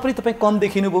भिडियोमा पनि तपाईँ कम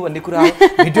देखिनुभयो भन्ने कुरा आयो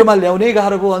भिडियोमा ल्याउनै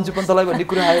गाह्रो भयो अन्जु पन्तलाई भन्ने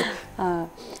कुरा आयो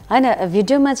होइन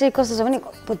भिडियोमा चाहिँ कस्तो छ भने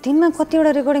दिनमा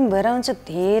कतिवटा रेकर्डिङ भएर हुन्छ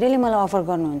धेरैले मलाई अफर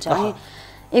गर्नुहुन्छ अनि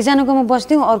एकजनाकोमा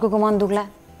बस्थ्यौँ अर्कोको मन दुख्ला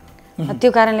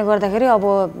त्यो कारणले गर्दाखेरि अब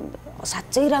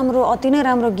साँच्चै राम्रो अति नै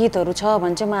राम्रो गीतहरू छ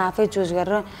भने चाहिँ म आफै चुज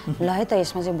गरेर ल है त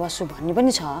यसमा चाहिँ बस्छु भन्ने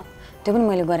पनि छ त्यो पनि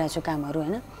मैले गरेको छु कामहरू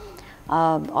होइन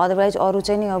अदरवाइज अरू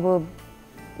चाहिँ नि अब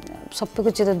सबैको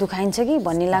चित्त दुखाइन्छ कि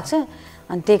भन्ने लाग्छ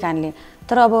अनि त्यही कारणले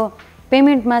तर अब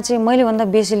पेमेन्टमा चाहिँ मैले भन्दा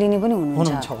बेसी लिने पनि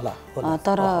हुनुहुन्छ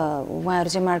तर उहाँहरू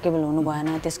चाहिँ मार्केबल हुनु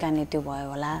भएन त्यस कारणले त्यो भयो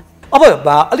होला अब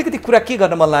अलिकति कुरा के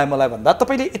गर्न मन लाग्यो मलाई भन्दा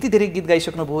तपाईँले यति धेरै गीत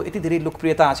गाइसक्नुभयो यति धेरै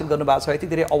लोकप्रियता हासिल गर्नुभएको छ यति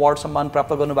धेरै अवार्ड सम्मान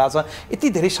प्राप्त गर्नुभएको छ यति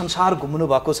धेरै संसार घुम्नु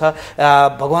भएको छ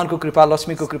भगवानको कृपा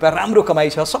लक्ष्मीको कृपा राम्रो कमाइ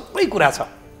छ सबै कुरा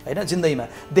छ होइन जिन्दगीमा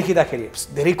देखिँदाखेरि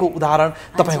धेरैको उदाहरण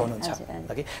तपाईँ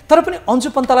हुनुहुन्छ तर पनि अन्जु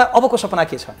पन्तलाई अबको सपना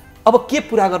के छ अब के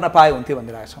पुरा गर्न पाए हुन्थ्यो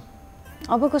भनिरहेको छ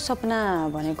अबको सपना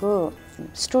भनेको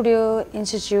स्टुडियो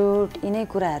इन्स्टिच्युट यिनै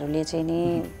कुराहरूले चाहिँ नि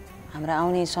हाम्रो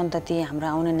आउने सन्तति हाम्रो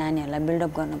आउने नानीहरूलाई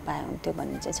बिल्डअप गर्न पाए हुन्थ्यो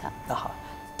भन्ने चाहिँ छ।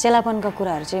 चेलापनका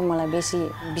कुराहरू चाहिँ मलाई बेसी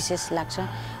विशेष लाग्छ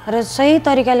र सही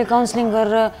तरिकाले काउन्सिलिङ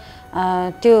गरेर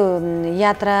त्यो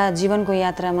यात्रा जीवनको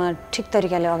यात्रामा ठिक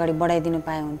तरिकाले अगाडि बढाइदिनु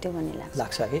पाए हुन्थ्यो भन्ने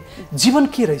लाग्छ कि जीवन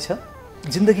के रहेछ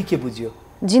जिन्दगी के बुझ्यो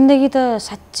जिन्दगी त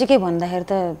साँच्चीकै भन्दाखेरि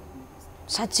त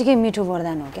साँच्चीकै मिठो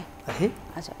वरदान हो क्या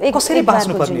कसरी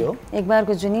बाँच्नुपर्ने हो एक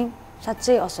बारको जुनी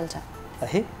साँच्चै असल छ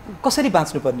कसरी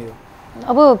बाँच्नुपर्ने हो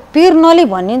अब पिर नली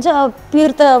भनिन्छ अब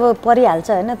पिर त अब परिहाल्छ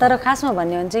होइन तर खासमा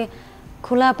भन्ने हो भने चाहिँ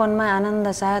खुलापनमा आनन्द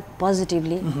साथ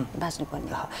पोजिटिभली बाँच्नुपर्ने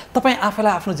तपाईँ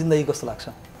आफैलाई आफ्नो जिन्दगी कस्तो लाग्छ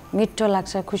मिठो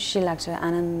लाग्छ खुसी लाग्छ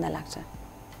आनन्द लाग्छ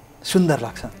सुन्दर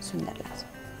लाग्छ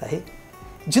है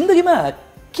जिन्दगीमा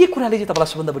के कुराले चाहिँ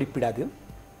तपाईँलाई सबभन्दा बढी पीडा दियो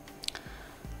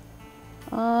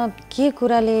के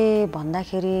कुराले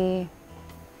भन्दाखेरि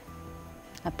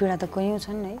पीडा त कयौँ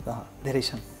छन् है धेरै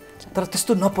छन् तर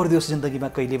त्यस्तो नपरिदियोस् जिन्दगीमा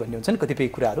कहिले भन्ने हुन्छ नि कतिपय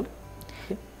कुराहरू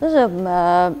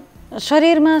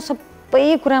शरीरमा सबै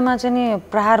कुरामा चाहिँ नि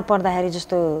प्रहार पर्दाखेरि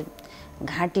जस्तो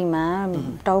घाँटीमा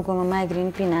टाउकोमा माइग्रेन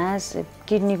पिनास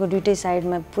किडनीको दुईटै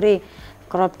साइडमा पुरै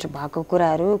करप्ट भएको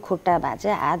कुराहरू खुट्टा भाँचे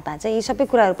हात भाँचे यी सबै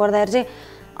कुराहरू पर्दाखेरि चाहिँ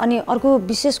अनि अर्को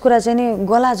विशेष कुरा चाहिँ नि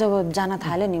गला जब जान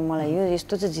थाल्यो नि मलाई यो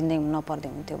यस्तो चाहिँ जिन्दगीमा नपर्दै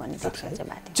हुन्थ्यो भन्ने चाहिँ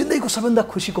बात जिन्दगीको सबभन्दा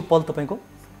खुसीको पल तपाईँको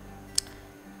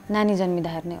नानी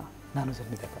जन्मिँदाखेरि नै हो नानी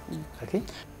जन्मिँदाको है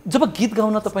जब गीत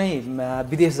गाउन तपाईँ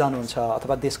विदेश जानुहुन्छ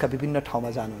अथवा देशका विभिन्न ठाउँमा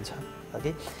जानुहुन्छ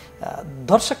है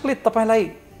दर्शकले तपाईँलाई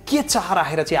के चाह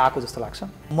राखेर चाहिँ आएको जस्तो लाग्छ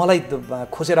मलाई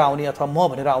खोजेर आउने अथवा म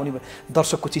भनेर आउने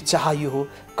दर्शकको चाहिँ चाह यो हो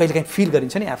कहिलेकाहीँ फिल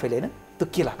गरिन्छ नि आफैले होइन त्यो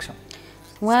के लाग्छ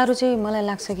उहाँहरू चाहिँ मलाई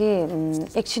लाग्छ कि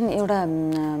एकछिन एउटा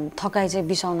थकाइ चाहिँ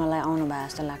बिसाउनलाई आउनु भयो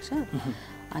जस्तो लाग्छ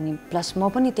अनि प्लस म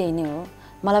पनि त्यही नै हो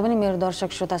मलाई पनि मेरो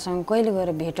दर्शक श्रोतासँग कहिले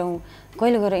गएर भेटौँ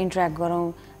कहिले गएर इन्टरेक्ट गरौँ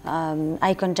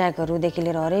आई कन्ट्याक्टहरूदेखि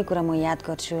लिएर हरेक कुरा म याद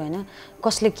गर्छु होइन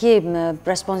कसले के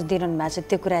रेस्पोन्स दिइरहनु भएको छ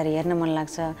त्यो कुराहरू हेर्न मन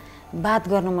लाग्छ बात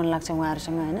गर्न मन लाग्छ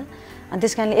उहाँहरूसँग होइन अनि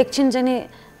त्यस कारणले एकछिन चाहिँ नि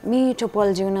मिठो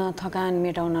पल जिउन थकान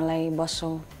मेटाउनलाई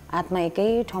बस्छौँ आत्मा एकै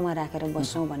ठाउँमा राखेर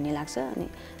बस्छौँ भन्ने लाग्छ अनि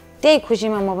त्यही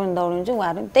खुसीमा म पनि दौडिन्छु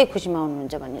उहाँहरू पनि त्यही खुसीमा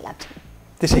आउनुहुन्छ भन्ने लाग्छ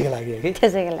त्यसैको लागि है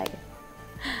त्यसैको लागि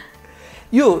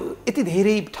यो यति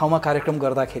धेरै ठाउँमा कार्यक्रम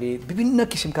गर्दाखेरि विभिन्न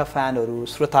किसिमका फ्यानहरू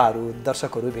श्रोताहरू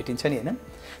दर्शकहरू भेटिन्छ नि होइन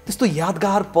त्यस्तो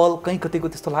यादगार पल कहीँ कतिको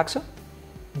त्यस्तो लाग्छ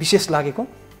विशेष लागेको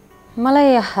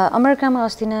मलाई अमेरिकामा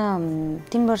अस्ति नै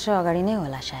 3 वर्ष अगाडि नै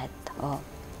होला सायद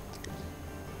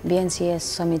BNCS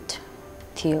समिट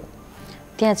थियो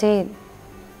त्यहाँ चाहिँ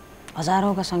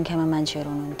हजारौँका सङ्ख्यामा मान्छेहरू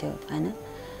हुनुहुन्थ्यो होइन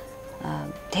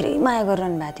धेरै माया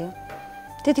गरिरहनु भएको थियो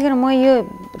त्यतिखेर म यो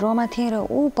रोमा थिएँ र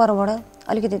ऊ परबाट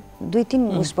अलिकति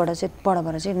 2-3 उसबाट चाहिँ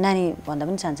परबाट चाहिँ नानी भन्दा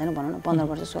पनि सानो भनौँ न 15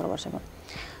 वर्ष 16 वर्षको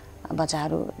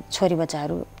बच्चाहरू छोरी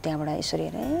बच्चाहरू त्यहाँबाट यसरी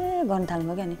हेरेर गर्न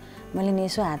थाल्नुभयो क्या अनि मैले नि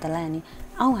यसो हात लगाएँ अनि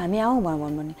हामी आउँ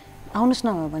भन्नु नि आउनुहोस् न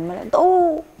भने मलाई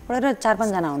दौडेर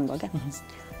 4-5 जना आउनुभयो क्या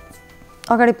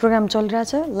अगाडि प्रोग्राम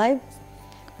चलिरहेछ लाइभ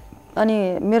अनि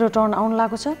मेरो टर्न आउनु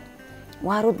लागेको छ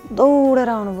उहाँहरू दौडेर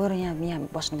आउनुभयो र यहाँ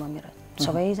बस्नुभयो मेरो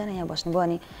सबैजना यहाँ बस्नुभयो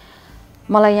अनि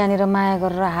मलाई यहाँनिर माया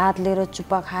गरेर हात लिएर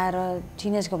चुप्पा खाएर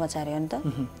टिनेजको बच्चाहरू हो नि त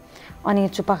अनि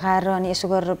चुप्पा खाएर अनि यसो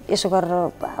गरेर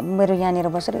मेरो यहाँनिर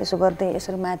बसेर यसो गर्दै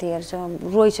यसरी माथि हेर्छ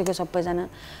रोइसक्यो सबैजना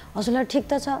हजुरलाई ठिक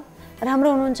त छ राम्रो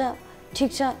हुनुहुन्छ ठिक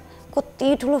छ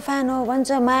कति ठुलो फ्यान हो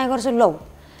भन्छ माया गर्छ लौ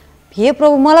हे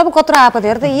प्रभु मलाई पो कत्रो आपत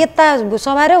हेर त यता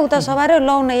सवार्यो उता सवार्यो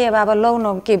लौ न ए बाबा लौ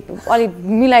न के अलि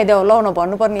मिलाइदेऊ लौ न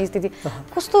भन्नुपर्ने स्थिति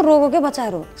कस्तो रोगो के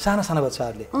बच्चाहरू साना साना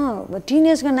बच्चाहरूले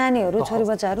टिनेजका नानीहरू छोरी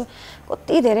बच्चाहरू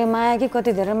कति धेरै माया कि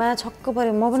कति धेरै माया छक्क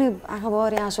पऱ्यो म पनि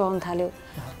आँखाभरि आँसु आउनु थाल्यो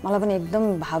मलाई पनि एकदम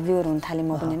भावविवर हुन थाल्यो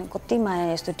म पनि होइन कति माया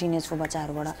यस्तो टिनेजको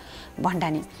बच्चाहरूबाट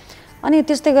भन्टानी अनि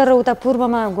त्यस्तै गरेर उता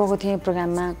पूर्वमा गएको थिएँ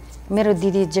प्रोग्राममा मेरो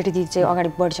दिदी जेठी दिदी चाहिँ अगाडि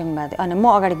बढिसक्नु भएको थियो अनि म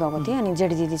अगाडि गएको थिएँ अनि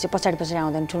जेठी दिदी चाहिँ पछाडि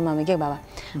आउँदैन ठुल्मामी के बाबा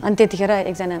अनि त्यतिखेर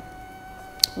एकजना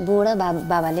बुढा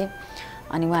बाबाले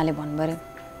अनि उहाँले भन्नुभयो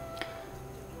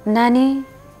नानी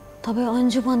तपाईँ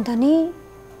अन्जु पन्त नि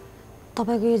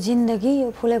तपाईँको यो जिन्दगी यो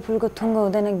फुले फुलको थुङ्गो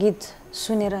हुँदैन गीत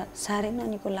सुनेर साह्रै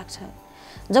नानीको लाग्छ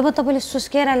जब तपाईँले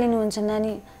सुस्केरा लिनुहुन्छ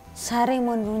नानी साह्रै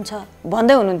मन रुन्छ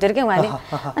भन्दै हुनुहुन्थ्यो क्या उहाँले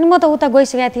अनि म त उता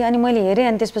गइसकेको थिएँ अनि मैले हेरेँ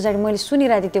अनि त्यस पछाडि मैले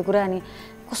सुनिरहेको थिएँ त्यो कुरा अनि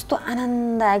कस्तो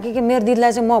आनन्द आयो कि मेरो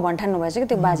दिदीलाई चाहिँ म भन्ठान्नु भएछ कि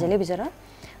त्यो बाजेले बिचरा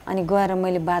अनि गएर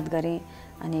मैले बात गरेँ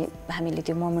अनि हामीले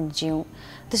त्यो मोमेन्ट जियौँ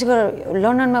त्यसै गरेर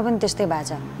लन्डनमा पनि त्यस्तै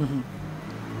भएको छ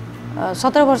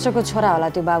 17 वर्षको छोरा होला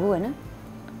त्यो बाबु होइन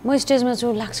म स्टेजमा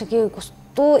छु लाग्छ कि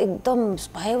कस्तो एकदम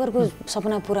भयभरको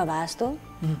सपना पुरा भए जस्तो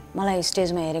मलाई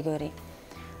स्टेजमा हेरेको अरे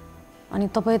अनि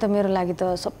तपाईँ त मेरो लागि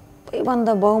त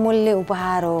सबैभन्दा बहुमूल्य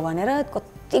उपहार हो भनेर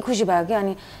कति खुसी भयो कि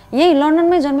अनि यही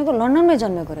लन्डनमै जन्मेको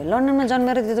रे लन्डनमा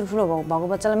जन्मेर त्यत्रो ठुलो भएको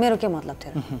बच्चालाई मेरो के मतलब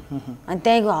थियो अनि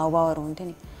त्यहीँको हाउभावहरू हुन्थ्यो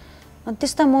नि अनि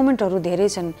त्यस्ता मोमेन्टहरू धेरै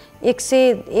छन्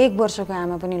 101 वर्षको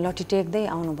आमा पनि लट्ठी टेक्दै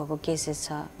आउनुभएको केसेस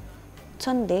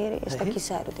छन् धेरै यस्ता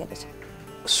किस्साहरू धेरै छन्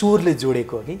स्वरले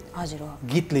जोडेको कि हजुर हो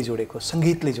गीतले जोडेको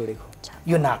सङ्गीतले जोडेको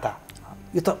यो नाता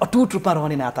यो त अटुट रूपमा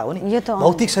रहने नाता हो नि यो त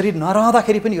भौतिक शरीर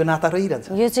नरहँदाखेरि पनि यो नाता रहिरहन्छ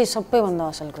यो चाहिँ सबैभन्दा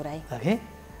असल कुरा है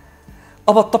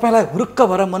अब तपाईँलाई हुरुक्क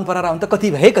भएर मन पराएर आउनु त कति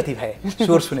भए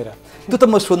स्वर सुनेर त्यो त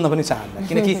म सोध्न पनि चाहन्न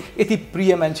किनकि यति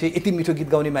प्रिय मान्छे यति मिठो गीत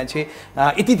गाउने मान्छे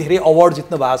यति धेरै अवार्ड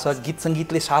जित्नु भएको छ गीत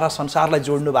सङ्गीतले सारा संसारलाई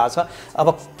जोड्नु भएको छ अब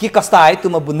के कस्ता आए त्यो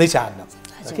म बुझ्नै चाहन्न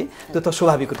कि त्यो त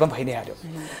स्वाभाविक रूपमा भइ नै हाल्यो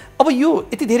अब यो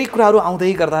यति धेरै कुराहरू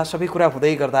आउँदै गर्दा सबै कुरा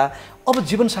हुँदै गर्दा अब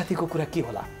जीवनसाथीको कुरा के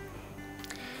होला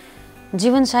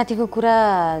जीवनसाथीको कुरा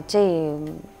चाहिँ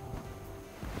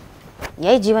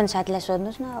यही जीवनसाथीलाई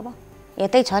सोध्नुहोस् न अब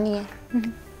यतै छ नि यहाँ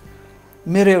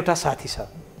मेरो एउटा साथी छ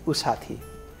ऊ साथी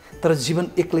तर जीवन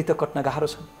एक्लै त कट्न गाह्रो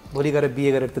छ भोलि गएर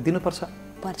बिहे गरेर त दिनुपर्छ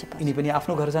यिनी पनि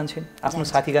आफ्नो घर जान्छन् आफ्नो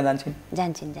साथीका जान्छन्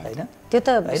हैन त्यो त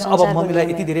अब मम्मीलाई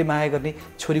यति धेरै माया गर्ने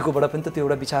छोरीकोबाट पनि त त्यो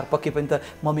एउटा विचार पक्कै पनि त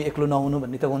मम्मी एक्लो नहुनु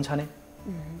भन्ने त हुन्छ नै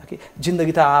कि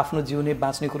जिन्दगी त आफ्नो जिउने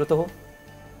बाँच्ने कुरो त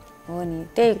हो नि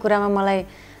त्यही कुरामा मलाई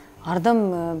हरदम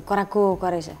कराको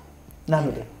गरेछ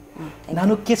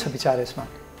नानु के छ विचार यसमा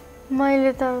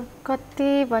मैले त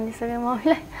कति भनिसकेँ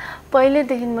मम्मीलाई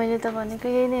पहिलेदेखि मैले त भनेको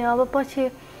यही नै अब पछि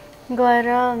गएर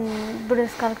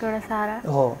बुढेसकालको एउटा सहारा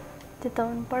हो त्यो त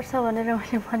हुनुपर्छ भनेर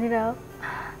मैले भनिरहेको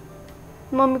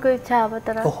मम्मीको इच्छा अब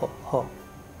तर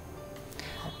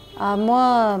म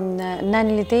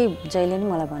नानीले त्यही जहिले नि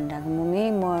मलाई भनिरहेको मम्मी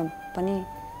म पनि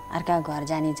अर्का घर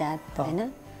जाने जात होइन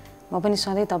म पनि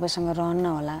सधैँ तपाईँसँग रहन्न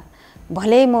होला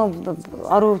भले म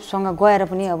अरूसँग गएर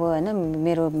पनि अब होइन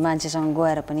मेरो मान्छेसँग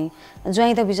गएर पनि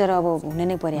ज्वाइँ त बिचरा अब हुने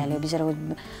नै परिहाल्यो बिचराको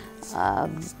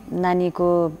नानीको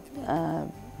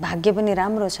भाग्य पनि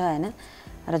राम्रो छ होइन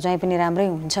र ज्वाइँ पनि राम्रै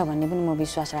हुन्छ भन्ने पनि म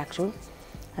विश्वास राख्छु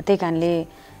त्यही कारणले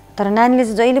तर नानीले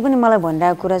चाहिँ जहिले पनि मलाई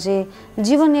भनिरहेको कुरा चाहिँ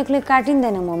जीवन एक्लै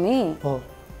काटिँदैन मम्मी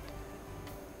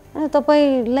होइन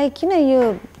तपाईँलाई किन यो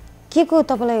के को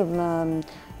तपाईँलाई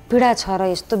पीडा छ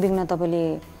र यस्तो बिघ्न तपाईँले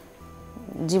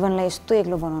जीवनलाई यस्तो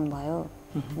एक्लो बनाउनु भयो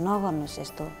नगर्नुहोस्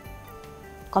यस्तो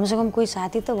कमसेकम कोही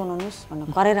साथी त बनाउनुहोस्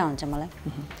भनेर गरेर हुन्छ मलाई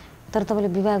तर तपाईँले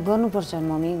विवाह गर्नुपर्छ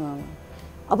मम्मी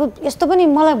अब यस्तो पनि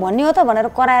मलाई भन्ने हो त भनेर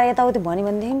कराएर यताउति भन्यो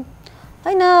भनेदेखि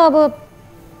होइन अब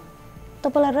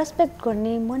तपाईँलाई रेस्पेक्ट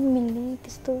गर्ने मन मिल्ने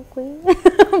त्यस्तो कोही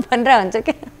भनेर हुन्छ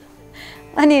क्या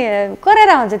अनि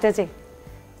कराएर हुन्छ त्यो चाहिँ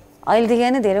अहिलेदेखि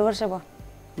होइन धेरै वर्ष भयो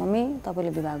मम्मी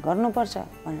तपाईँले विवाह गर्नुपर्छ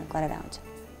भनेर गरेर आउँछ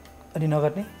अनि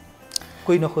नगर्ने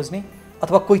कोही नखोज्ने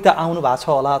अथवा कोही त आउनु भएको छ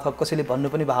होला अथवा कसैले भन्नु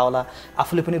पनि भयो होला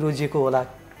आफूले पनि रोजिएको होला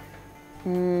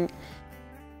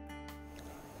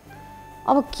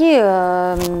अब के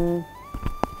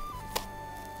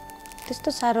त्यस्तो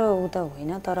साह्रो उ त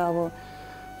होइन तर अब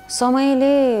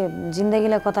समयले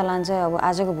जिन्दगीलाई कता लान्छ अब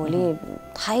आजको भोलि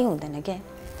थाहै हुँदैन क्या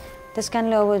त्यस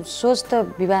कारणले अब सोच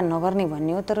त विवाह नगर्ने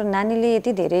भन्ने हो तर नानीले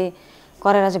यति धेरै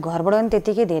कराएर चाहिँ घरबाट पनि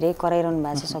त्यतिकै धेरै कराइरहनु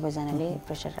भएको छ सबैजनाले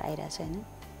प्रेसर आइरहेछ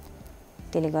होइन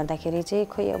त्यसले गर्दाखेरि चाहिँ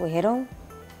खोइ अब हेरौँ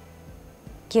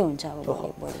के हुन्छ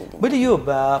अब मैले यो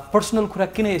पर्सनल कुरा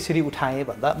किन यसरी उठाएँ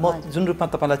भन्दा म जुन रूपमा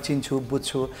तपाईँलाई चिन्छु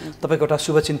बुझ्छु तपाईँको एउटा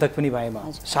शुभचिन्तक पनि भएँ म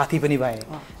साथी पनि भएँ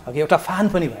अघि एउटा फ्यान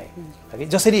पनि भएँ अघि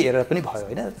जसरी हेरेर पनि भयो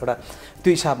होइन एउटा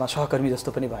त्यो हिसाबमा सहकर्मी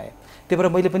जस्तो पनि भएँ त्यही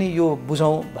भएर मैले पनि यो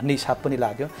बुझौँ भन्ने हिसाब पनि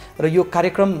लाग्यो र यो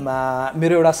कार्यक्रम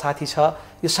मेरो एउटा साथी छ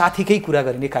यो साथीकै कुरा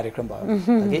गरिने कार्यक्रम भयो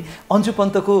अघि अन्जु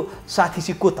पन्तको साथी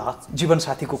चाहिँ को त जीवन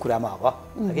साथीको कुरामा अब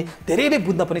अघि धेरैले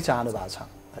बुझ्न पनि चाहनु भएको छ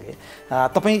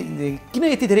तपाईँ किन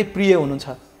यति धेरै प्रिय हुनुहुन्छ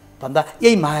भन्दा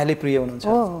यही मायाले प्रिय हुनुहुन्छ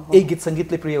यही गीत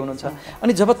सङ्गीतले प्रिय हुनुहुन्छ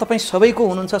अनि जब तपाईँ सबैको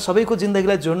हुनुहुन्छ सबैको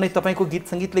जिन्दगीलाई जोड्ने तपाईँको गीत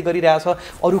सङ्गीतले गरिरहेछ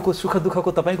अरूको सुख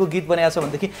दुःखको तपाईँको गीत बनाएको छ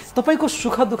भनेदेखि तपाईँको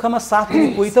सुख दुःखमा साथ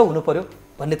दिने कोही त हुनु पर्यो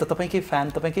भन्ने त तपाईँकै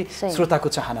फ्यान तपाईँकै श्रोताको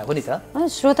चाहना हो नि त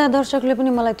श्रोता दर्शकले पनि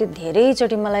मलाई त्यो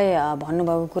धेरैचोटि मलाई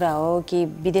भन्नुभएको कुरा हो कि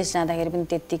विदेश जाँदाखेरि पनि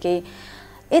त्यत्तिकै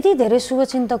यति धेरै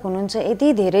शुभचिन्तक हुनुहुन्छ यति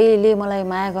धेरैले मलाई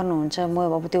माया गर्नुहुन्छ म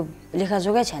अब त्यो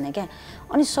लेखाजोगै छैन क्या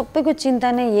अनि सबैको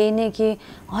चिन्ता नै यही नै कि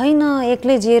होइन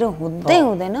एक्लै जिएर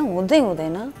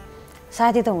हुँदैन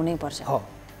साथी त हुनैपर्छ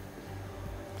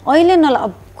अहिले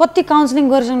अब कति काउन्सिलिङ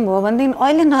गरिसक्नु भयो भनेदेखि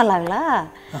अहिले नलाग्ला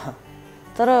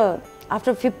तर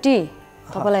आफ्टर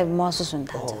 50 तपाईँलाई महसुस हुन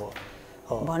थाल्छ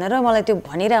भनेर मलाई त्यो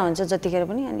भनिरहेको हुन्छ जतिखेर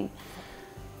पनि अनि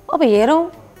अब हेरौँ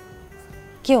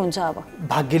के हुन्छ अब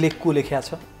भाग्यले को लेख्या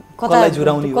छ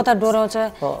कता डोराउँछ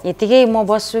यतिकै म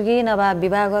बस्छु कि नभए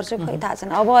विवाह गर्छु खै थाहा छैन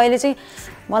अब अहिले चाहिँ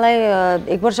मलाई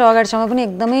 1 वर्ष अगाडिसम्म पनि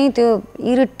एकदमै त्यो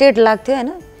इरिटेट लाग्थ्यो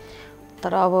होइन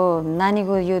तर अब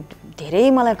नानीको यो धेरै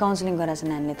मलाई काउन्सिलिङ गराएको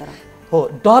छ नानीले तर हो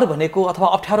डर भनेको अथवा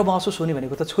अप्ठ्यारो महसुस हुने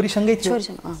भनेको त छोरीसँगै थियो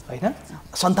होइन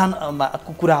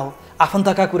सन्तानको कुरा हो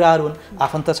आफन्तका कुराहरू हुन्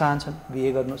आफन्त चाहन्छन्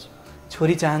बिहे गर्नुहोस्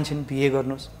छोरी चाहन्छन् बिहे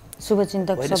गर्नुहोस्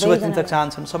शुभचिन्तक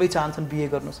चाहन्छन् सबै चाहन्छन् बिहे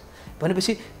गर्नुहोस्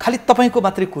भनेपछि खालि तपाईँको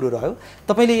मात्रै कुरो रह्यो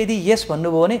तपाईँले यदि यस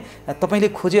भन्नुभयो भने तपाईँले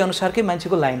खोजे अनुसारकै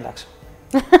मान्छेको लाइन लाग्छ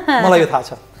मलाई यो थाहा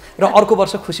छ र अर्को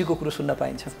वर्ष खुसीको कुरो सुन्न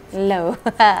पाइन्छ ल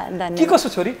धन्यवाद के कसो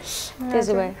छोरी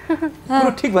त्यसो भए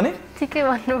कुरो ठिक भने ठिकै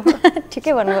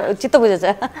भन्नुभयो चित्त बुझेछ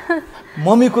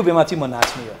मम्मीको बेमा चाहिँ म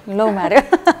नाच्ने हो लौ मार्यो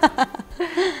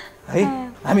है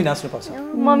हामी नाच्नुपर्छ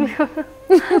मम्मीको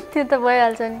त्यो त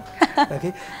भइहाल्छ नि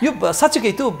यो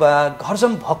साँच्चै त्यो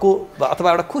घरजम भएको अथवा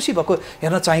एउटा खुसी भएको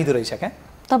हेर्न चाहिँदो रहेछ क्या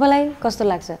तपाईलाई कस्तो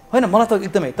लाग्छ होइन मलाई त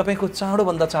एकदमै तपाईँको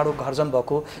चाँडोभन्दा चाँडो घरजम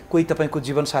भएको कोही तपाईँको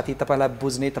जीवनसाथी तपाईँलाई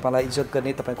बुझ्ने तपाईँलाई इज्जत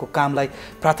गर्ने तपाईँको कामलाई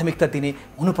प्राथमिकता दिने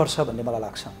हुनुपर्छ भन्ने मलाई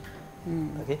लाग्छ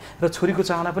ओके र छोरीको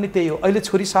चाहना पनि त्यही हो अहिले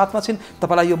छोरी साथमा छिन्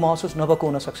तपाईँलाई यो महसुस नभएको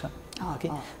हुनसक्छ ओके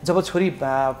जब छोरी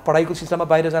पढाइको सिलसिलामा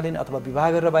बाहिर जालिन् अथवा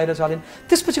विवाह गरेर बाहिर जालिन्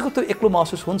त्यसपछिको त्यो एक्लो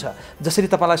महसुस हुन्छ जसरी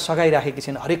तपाईँलाई सघाइराखेकी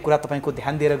छिन् हरेक कुरा तपाईँको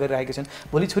ध्यान दिएर गरिरहेकी छिन्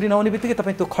भोलि छोरी नआउने बित्तिकै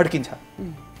तपाईँ त्यो खड्किन्छ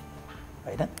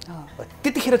होइन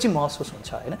त्यतिखेर चाहिँ महसुस हुन्छ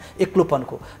होइन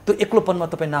एक्लोपनको त्यो एक्लोपनमा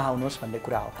तपाईँ नआउनुहोस् भन्ने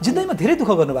कुरा हो जिन्दगीमा धेरै दुःख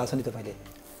गर्नुभएको छ नि तपाईँले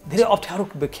धेरै अप्ठ्यारो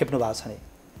खेप्नु भएको छ नि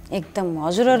एकदम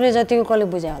हजुरहरूले जतिको कसले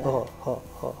बुझ्यो होला हो हो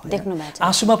हो देख्नु भएको छ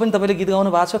आँसुमा पनि तपाईँले गीत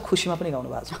गाउनु भएको छ खुसीमा पनि गाउनु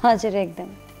भएको छ हजुर एकदम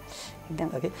एकदम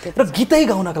ओके र गीतै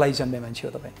गाउनका लागि जन्मे मान्छे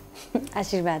हो तपाईँ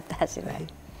आशीर्वाद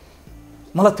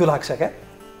मलाई त्यो लाग्छ क्या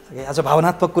आज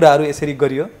भावनात्मक कुराहरू यसरी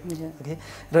गरियो ओके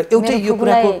र एउटै यो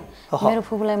कुराको मेरो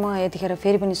फुपूलाई म यतिखेर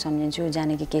फेरि पनि सम्झिन्छु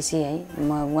जानकी केसी है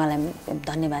म उहाँलाई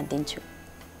धन्यवाद दिन्छु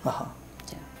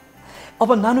अब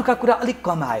नानुका कुरा अलिक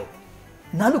कम आए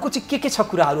नानुको चाहिँ के छ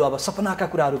कुराहरू अब सपनाका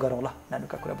कुराहरू गरौँ ल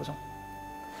नानुका कुरा बुझौँ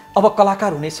अब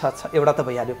कलाकार हुने छ एउटा त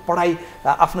भइहाल्यो पढाइ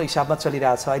आफ्नो हिसाबमा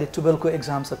चलिरहेछ अहिले 12को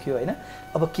एक्जाम सकियो होइन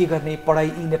अब के गर्ने पढाइ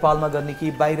यी नेपालमा गर्ने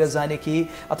कि बाहिर जाने कि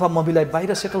अथवा मम्मीलाई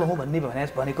बाहिर सेटल हुँ भन्ने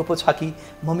भनेको पो छ कि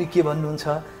मम्मी के भन्नुहुन्छ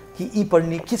कि यी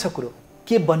पढ्ने के छ कुरो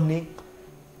के बन्ने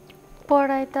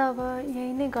पढाइ त अब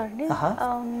यही नै गर्ने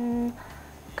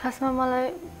खासमा मलाई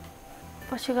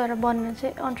पछि गएर बन्न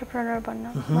चाहिँ एन्टरप्रेन्योर बन्न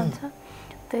मन छ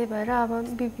त्यही भएर अब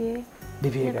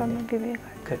बिबिए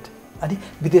गर्ने अनि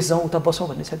विदेश जाउँ उता बसौँ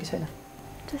भन्ने छ कि छैन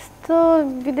त्यस्तो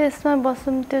विदेशमा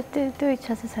बसौँ त्यो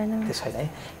इच्छा चाहिँ छैन त्यो छैन है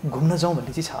घुम्न जाउँ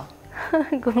भन्ने चाहिँ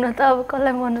छ घुम्न त अब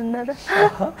कसलाई मन हुन्न र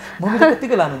मम्मीले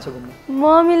कतिको लानुहुन्छ घुम्न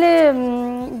मम्मीले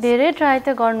धेरै ट्राई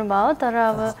त गर्नुभयो तर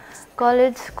अब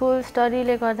कलेज स्कुल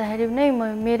स्टडीले गर्दाखेरि नै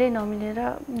म मेरै नमिलेर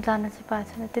जान चाहिँ पाएको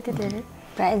छैन त्यति धेरै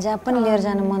प्रायः जहाँ पनि लिएर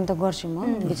जान मन त गर्छु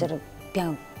म बिचरा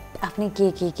त्यहाँ आफ्नै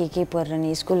के परेर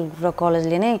नि स्कुल र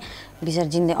कलेजले नै बिचरा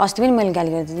जिन्दगी अस्ति पनि मैले गाली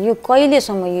गरेँ यो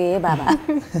कहिलेसम्म यो ए बाबा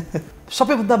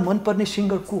सबैभन्दा मनपर्ने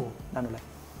सिङ्गर को हो नानुलाई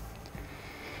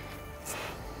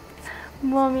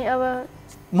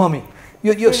मम्मी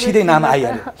यो सिधै नाम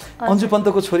आइहाल्यो अन्जु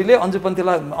पन्तको छोरीले अन्जु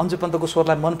पन्तको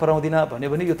स्वरलाई मन पराउँदिन भन्यो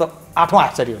भने यो त 8औं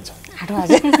आश्चर्य हुन्छ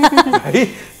है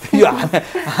यो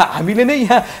हामीले नै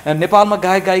यहाँ नेपालमा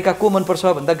गायक गायिका को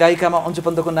मनपर्छ भन्दा गायिकामा अन्जु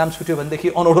पन्तको नाम छुट्यो भनेदेखि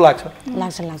अनौठो लाग्छ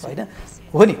होइन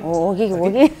हो नि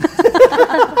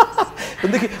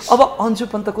भनेदेखि अब अन्जु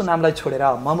पन्तको नामलाई छोडेर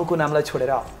मामुको नामलाई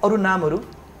छोडेर अरू नामहरू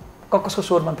कसको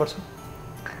स्वर मनपर्छ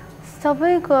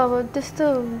सबैको अब त्यस्तो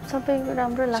सबैको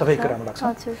राम्रो लाग्छ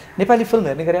हजुर नेपाली फिल्म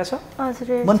हेर्ने गरेछ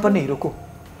हजुर मनपर्ने हिरो को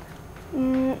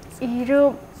हिरो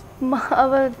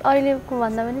अब अहिलेको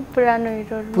भन्दा पनि पुरानो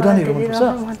हिरो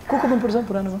मनपर्छ को मनपर्छ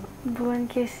पुरानोमा भुवन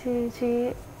केसी जी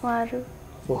उहाँहरू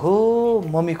ओहो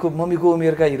मम्मीको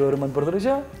उमेरका हिरोहरू मन पर्दो रहेछ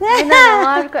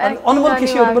अनमोल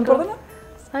केसीहरू मन पर्दैन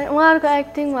उहाँहरूको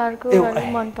एक्टिङ उहाँहरूको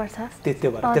मन पर्छ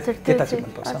त्यता चाहिँ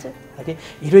मन पर्छ ओके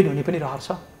हिरोइन हुने पनि रहर छ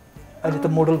अहिले त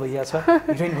मोडल भइहाल्छ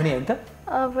हिरोइन हुने हैन त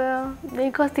अब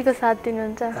कतिको साथ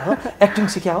दिनुहुन्छ एक्टिङ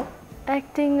सिक्या हो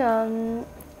एक्टिङ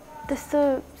त्यस्तो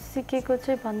सिकेको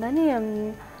चाहिँ भन्दा नि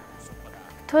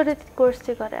थोरै कोर्स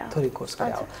चाहिँ गरे हो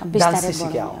डान्स चाहिँ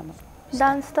सिक्या हो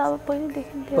डान्स त अब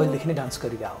पहिलेदेखि नै डान्स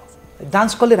गरिरह हो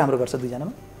डान्स कसले राम्रो गर्छ दुई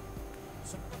जनामा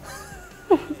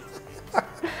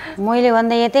मैले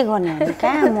भन्दा यतै गर्ने हो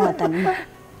कहाँ म त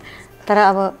तर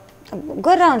अब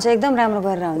गरेर हुन्छ एकदम राम्रो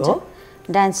गरेर हुन्छ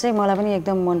डान्स चाहिँ मलाई पनि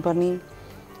एकदम मनपर्ने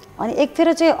अनि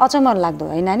एकतिर चाहिँ अचम्म लाग्दो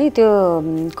होइन नि त्यो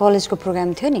कलेजको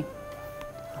प्रोग्राम थियो नि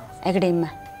एकाडेमीमा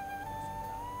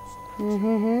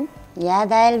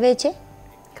याद आयल बेचे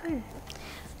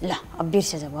ल अब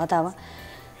बिर्सेछ भयो त अब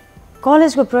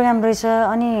कलेजको प्रोग्राम रहेछ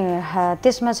अनि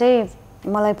त्यसमा चाहिँ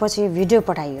मलाई पछि भिडियो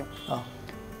पठाइयो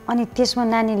अनि त्यसमा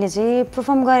नानीले चाहिँ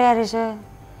पर्फर्म गरे रहेछ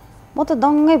म त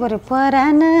दङ्गै पऱ्यो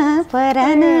पराना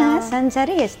पराना संसार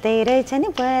यस्तै रहेछ नि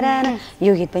पराना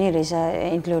यो गीत पनि रहेछ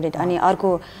इन्क्लुडेड अनि अर्को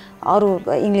अरू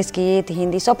इङ्ग्लिस गीत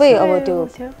हिन्दी सबै अब त्यो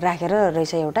राखेर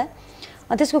रहेछ एउटा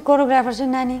अनि त्यसको कोरियोग्राफर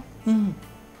चाहिँ नानी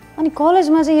अनि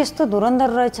कलेजमा चाहिँ यस्तो धुरन्धर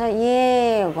रहेछ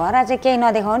घर चाहिँ केही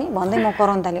नदेखाउने भन्दै म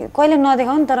कराउन थालेँ कहिले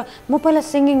नदेखाउने तर म पहिला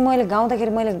सिङ्गिङ मैले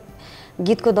गाउँदाखेरि मैले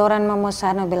गीतको दौरानमा म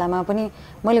सानो बेलामा पनि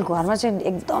मैले घरमा चाहिँ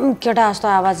एकदम केटा जस्तो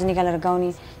आवाज निकालेर गाउने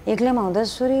एक्लैमा हुँदा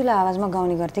सुरिलो आवाजमा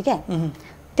गाउने गर्थेँ क्या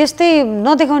त्यस्तै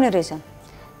नदेखाउने रहेछ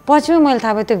पछि मैले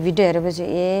थाहा भयो त्यो भिडियो हेरेपछि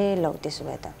ल त्यसो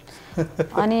भए त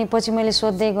अनि पछि मैले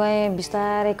सोध्दै गएँ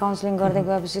बिस्तारै काउन्सिलिङ गर्दै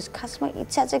गएपछि खासमा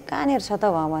इच्छा चाहिँ कहाँनिर छ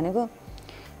त भनेको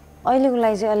अहिलेको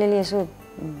लागि चाहिँ अलिअलि यसो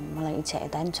मलाई इच्छा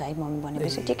यता पनि छ है मम्मी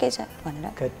भनेपछि ठिकै छ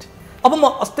भनेर अब म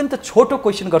अत्यन्त छोटो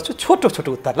क्वेसन गर्छु छोटो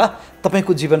छोटो उत्तर ल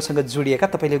तपाईँको जीवनसँग जोडिएका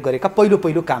तपाईँले गरेका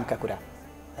पहिलो कामका कुरा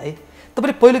है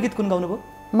तपाईँले पहिलो गीत कुन गाउनुभयो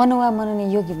मनुवा मनने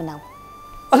योगी बनाऊ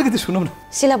अलिकति सुनौँ न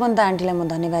शिलापन्त आन्टीलाई म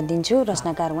धन्यवाद दिन्छु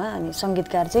रचनाकार उहाँ अनि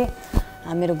सङ्गीतकार चाहिँ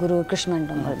मेरो गुरु कृष्ण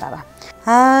डङ्गल बाबा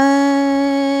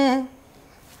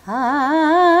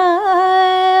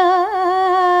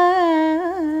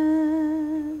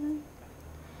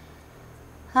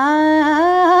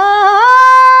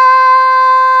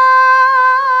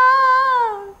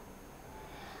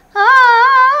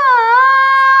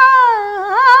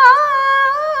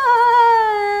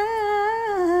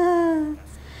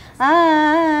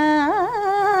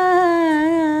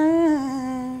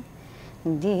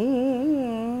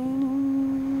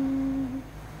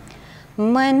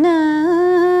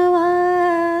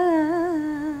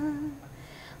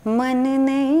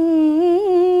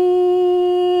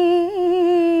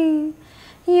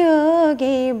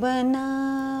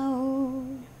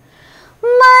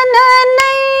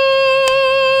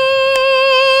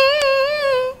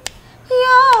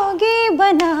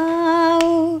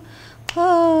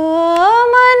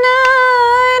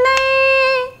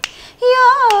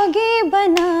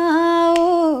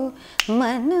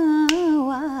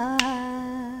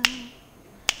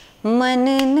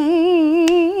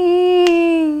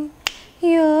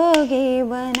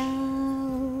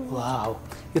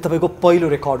तपाईँको पहिलो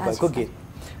रेकर्ड भएको गीत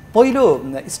पहिलो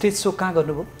स्टेज सो कहाँ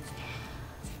गर्नुभयो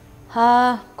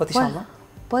कति सालमा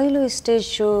पहिलो स्टेज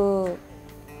सो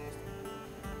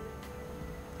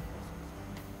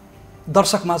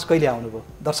दर्शक माझ कहिले आउनुभयो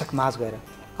दर्शक माझ गएर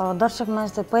दर्शक माझ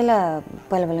त पहिला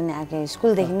नै आएको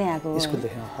स्कुलदेखि नै आएको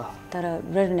तर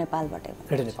रेडियो नेपालबाटै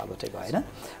भयो होइन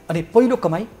अनि पहिलो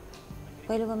कमाइ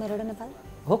रेडियो नेपाल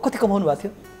हो कति कमाउनु भएको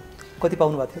थियो कति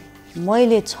पाउनु भएको थियो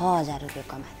मैले 6000 रुपियाँ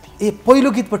कमाएको ए पहिलो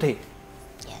गीतबाटै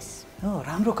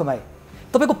राम्रो कमाए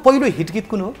तपाईँको पहिलो हिट गीत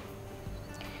कुन हो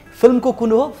फिल्मको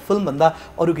कुन हो फिल्मभन्दा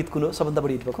अरू गीत कुन हो सबभन्दा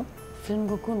बढी हिट भएको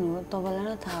फिल्मको कुन हो तपाईँलाई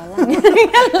नै थाहा होला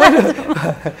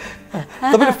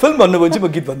तपाईँले फिल्म भन्नुभयो भने चाहिँ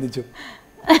म गीत भनिदिन्छु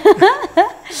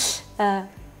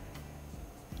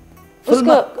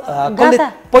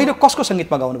पहिलो कसको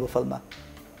सङ्गीतमा गाउनुभयो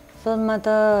फिल्ममा त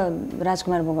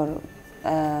राजकुमार बगर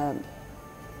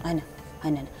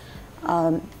होइन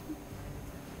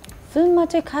फिल्ममा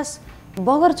चाहिँ खास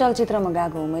बगर चलचित्रमा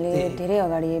गएको हो मैले धेरै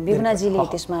अगाडि विभनाजीले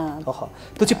त्यसमा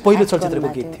त्यो चाहिँ पहिलो चलचित्रको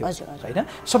गीत थियो होइन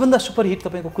सबभन्दा सुपर हिट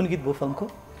तपाईँको कुन गीत भयो फिल्मको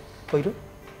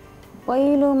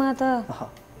पहिलोमा त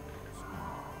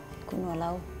कुन होला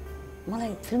हो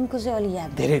मलाई फिल्मको चाहिँ अलि याद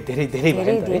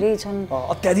धेरै छन्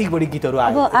अत्याधिक बढी गीतहरू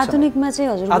आयो अब आधुनिकमा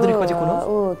चाहिँ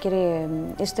हजुरको के अरे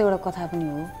यस्तो एउटा कथा पनि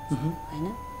हो होइन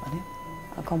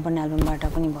कम्पनी एल्बमबाट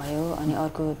पनि भयो अनि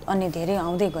अर्को अन्य धेरै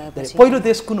आउँदै गएपछि पहिलो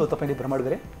देश कुन हो तपाईँले भ्रमण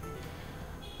गरे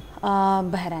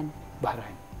बहरान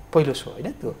पहिलो सो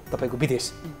होइन त्यो तपाईँको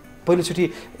विदेश पहिलोचोटि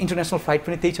इन्टरनेसनल फ्लाइट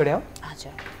पनि त्यही चढ्यो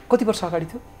हजुर कति वर्ष अगाडि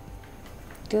थियो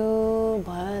त्यो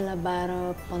भयो होला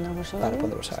 12-15 वर्ष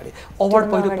अगाडि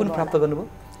अवार्ड पहिलो कुन प्राप्त गर्नुभयो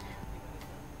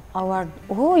अवार्ड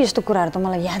हो यस्तो कुराहरू त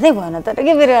मलाई यादै भएन तर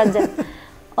के फेरि अझ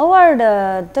अवार्ड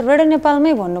त रेडियो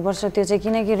नेपालमै भन्नुपर्छ त्यो चाहिँ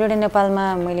किनकि रेडियो नेपालमा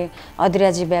मैले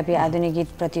अधिराज्य व्यापी आधुनिक गीत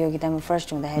प्रतियोगितामा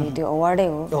फर्स्ट हुँदाखेरि त्यो अवार्डै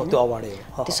हो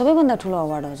त्यो सबैभन्दा ठुलो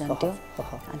अवार्ड हो झन् त्यो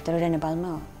अन्त रेडियो नेपालमा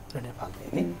हो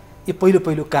यो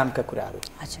पहिलो कामका कुराहरू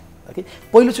ओके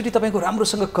पहिलोचोटि तपाईँको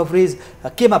राम्रोसँग कभरेज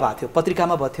केमा भएको थियो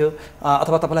पत्रिकामा भएको थियो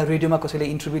अथवा तपाईँलाई रेडियोमा कसैले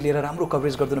इन्टरभ्यू लिएर राम्रो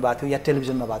कभरेज गरिदिनु भएको थियो या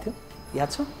टेलिभिजनमा भएको थियो याद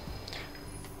छ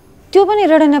त्यो पनि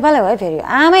रेडियो नेपालै भयो फेरि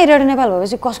आमै रेडियो नेपाल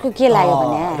भएपछि कसको के लाग्यो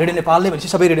भने रेडियो नेपालले भनेपछि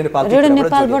सबै रेडियो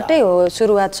नेपालबाटै हो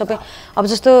सुरुवात सबै अब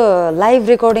जस्तो लाइभ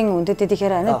रेकर्डिङ हुन्थ्यो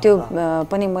त्यतिखेर होइन त्यो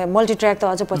पनि मल्टी ट्र्याक त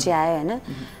अझ पछि आयो होइन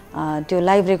त्यो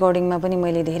लाइभ रेकर्डिङमा पनि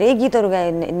मैले धेरै गीतहरू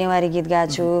गाएँ नेवारी गीत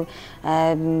गाएको छु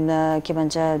के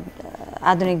भन्छ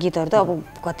आधुनिक गीतहरू त अब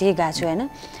कति गाएको छु होइन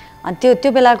अनि त्यो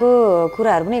बेलाको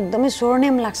कुराहरू पनि एकदमै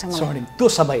स्वर्णिम लाग्छ मलाई त्यो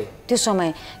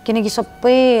समय किनकि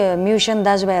सबै म्युजिसियन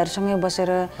दाजुभाइहरूसँगै बसेर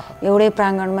एउटै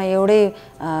प्राङ्गणमा एउटै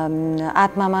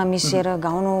आत्मामा मिसिएर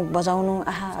गाउनु बजाउनु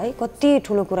आहा है कति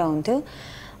ठुलो कुरा हुन्थ्यो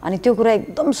अनि त्यो कुरा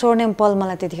एकदम स्वर्णिम पल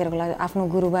मलाई त्यतिखेरको लागि आफ्नो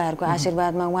गुरुबाहरूको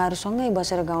आशीर्वादमा उहाँहरूसँगै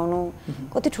बसेर गाउनु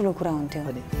कति ठुलो कुरा हुन्थ्यो।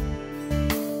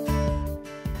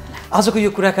 आजको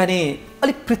यो कुराकानी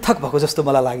अलिक पृथक भएको जस्तो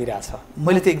मलाई लागिरहेछ।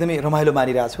 मैले त एकदमै रमाइलो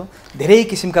मानिरहेको छु। धेरै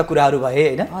किसिमका कुराहरू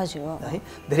भए होइन है,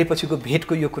 धेरै पछिको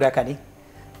भेटको यो कुराकानी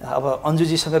अब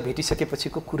अन्जुजीसँग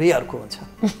भेटिसकेपछिको कुरै अर्को हुन्छ है।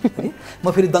 म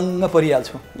फेरि दङ्ग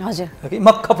परिहाल्छु। हजुर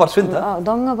मक्ख पर्छु नि त।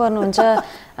 दङ्ग पर्नुहुन्छ,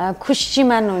 खुसी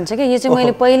मान्नुहुन्छ कि यो चाहिँ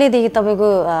मैले पहिल्यैदेखि तपाईँको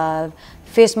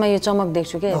फेसमा यो चमक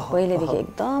देख्छु क्या, पहिल्यैदेखि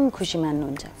एकदम खुसी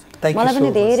मान्नुहुन्छ। मलाई पनि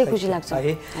धेरै खुसी लाग्छ।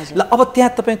 ल अब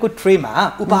त्यहाँ तपाईँको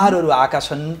ट्रेमा उपहारहरू आएका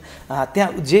छन्,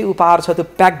 त्यहाँ जे उपहार छ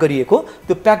त्यो प्याक गरिएको,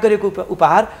 त्यो प्याक गरिएको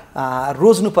उपहार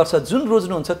रोज्नुपर्छ। जुन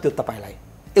रोज्नुहुन्छ त्यो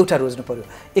तपाईँलाई एउटा रोज्नु पर्यो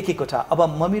एक-एकवटा। अब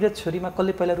मम्मी र छोरीमा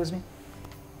कसले पहिला रोज्ने?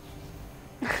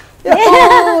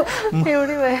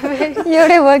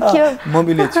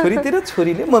 मम्मीले छोरीतिर,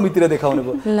 छोरीले मम्मीतिर देखाउनु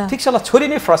भयो। ठिक छ, ल छोरी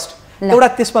नै फर्स्ट। एउटा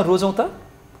त्यसमा रोजौँ त,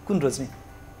 कुन रोज्ने?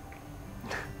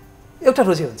 एउटा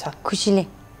रोजे हुन्छ खुसीले।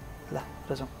 ल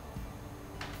रोजौँ,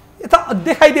 यता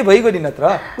देखाइदिए भइगयो नि, नत्र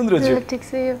कुन रोज्यो?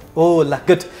 ओ ल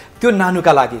गुड। त्यो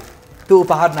नानुका लागि त्यो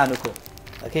उपहार नानुको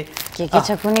के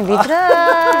छ कुनै भित्र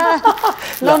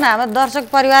ल न अब दर्शक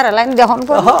परिवारहरूलाई पनि देखाउनु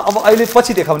पर्यो। अब अहिले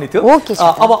पछि देखाउने थियो।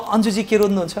 अब अन्जुजी के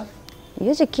रोज्नुहुन्छ?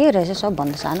 यो चाहिँ के रहेछ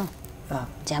सबभन्दा सानो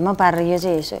झ्यामा पारेर यो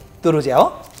चाहिँ यसो त्यो रोजिया हो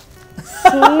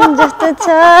जस्तो छ।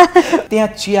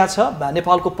 त्यहाँ चिया छ,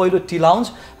 नेपालको पहिलो टी लाउन्ज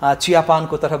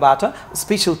चियापानको तर्फबाट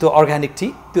स्पेसल त्यो अर्ग्यानिक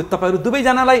टी। त्यो तपाईँहरू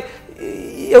दुवैजनालाई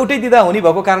एउटै दिँदा हुने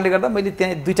भएको कारणले गर्दा मैले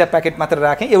त्यहाँ 2टा प्याकेट मात्र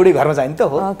राखेँ, एउटै घरमा जाने त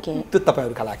हो। त्यो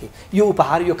तपाईँहरूका लागि यो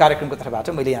उपहार यो कार्यक्रमको तर्फबाट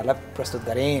मैले यहाँलाई प्रस्तुत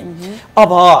गरेँ।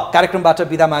 अब कार्यक्रमबाट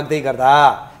बिदा माग्दै गर्दा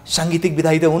साङ्गीतिक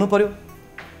बिदाई त हुनु पर्यो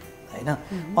होइन।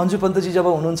 अन्जु पन्तजी जब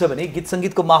हुनुहुन्छ भने गीत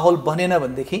सङ्गीतको माहौल बनेन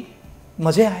भनेदेखि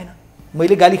मजै आएन,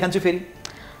 मैले गाली खान्छु फेरि।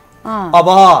 अब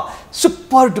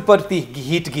सुपर डुपर ती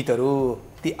हिट गीतहरू,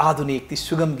 ती आधुनिक ती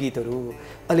सुगम गीतहरू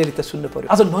अलिअलि त सुन्नु पर्यो।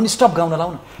 आज नन स्टप गाउन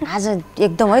लाउन आज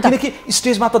एकदम है त, किनकि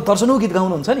स्टेजमा त दर्जनौँ गीत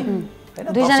गाउनुहुन्छ नि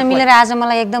हैन। दुईजना मिलेर आज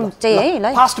मलाई एकदम चाहिँ है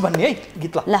ल फास्ट भन्ने है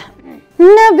गीत। ल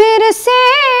नबिर्से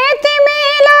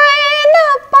तिमीलाई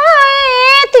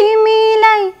नपाए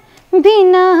तिमीलाई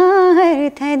बिना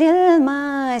अर्थ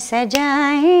दिलमा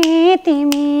सजाए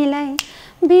तिमीलाई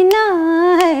बिना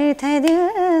अर्थ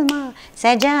दिलमा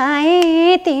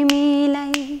सजाए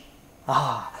तिमीलाई।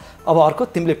 अब अर्को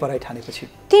तिमीले पराई ठानेपछि,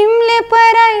 तिमीले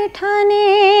पराई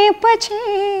ठानेपछि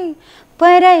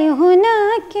पराई हुन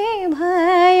के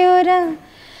भयो र,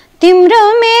 तिम्रो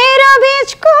मेरो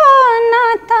बीचको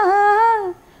नाता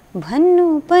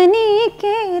भन्नु पनि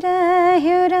के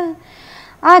रह्यो र,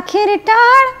 आखिर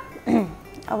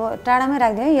अब टाढामै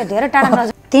राख्दियो यो धेरै टाढा।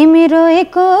 तिमी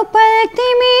रोएको पल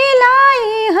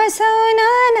तिमीलाई हँसाउन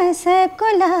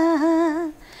नसकुला,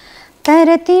 तर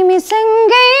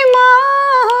तिमीसँगै म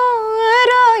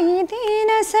रोइदिन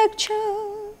सक्छु।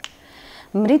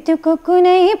 मृत्युको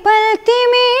कुनै पल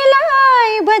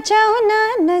तिमीलाई बचाउन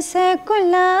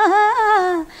नसकुला,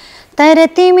 तर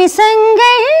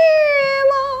तिमीसँगै म।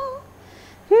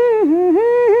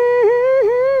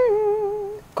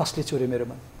 कसले चोर्यो मेरो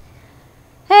मन?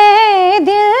 ए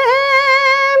दिल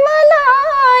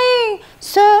मलाई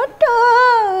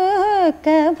सोटोक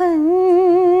भन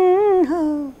हो,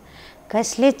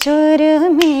 कसले चोर्यो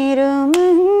मेरो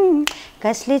मन,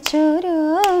 कसले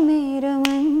चोर्यो मेरो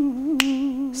मन।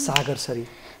 सागर सरी,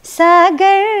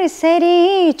 सागर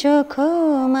सरी चोखो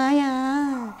माया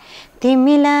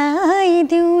तिमीलाई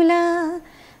दिउला,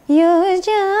 यो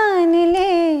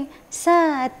जानले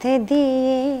साथ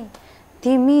दिए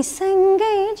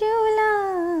तिमीसँगै जिउला।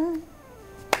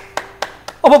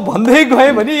 अब भन्दै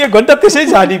गएँ भने यो घन्टा त्यसै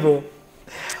जाने भयो।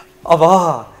 अब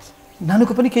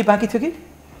नानुको पनि केही बाँकी थियो कि?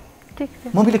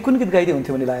 मम्मीले कुन गीत गाइदिए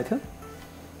हुन्थ्यो भने लागेको थियो?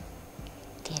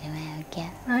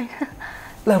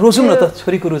 ल रोजौँ न त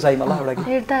छोरीको रोजाइमा ल एउटा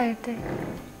गीत।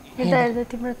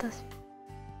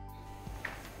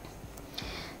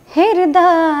 हेर्दा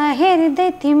हेर्दै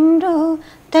तिम्रो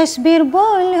तस्बिर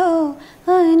बोल्यो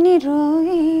अनि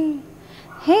रोए,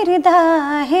 हेर्दा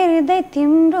हेर्दै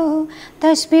तिम्रो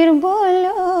तस्बिर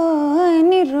बोल्यो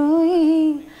अनि रोए,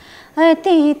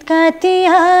 अतीतका ती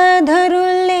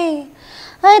यादहरूले,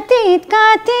 अतीतका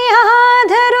ती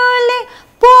यादहरूले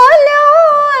बोल्यो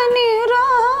अनि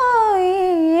रोए,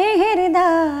 हेर्दा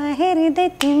हेर्दै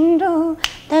तिम्रो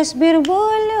तस्बिर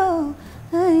बोल्यो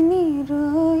अनि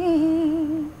रोए।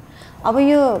 अब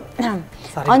यो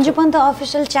अन्जु पन्त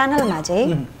अफिसियल च्यानलमा चाहिँ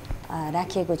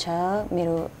राखिएको छ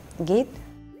मेरो गीत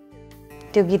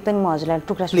त्यो गीत पनि म हजुरलाई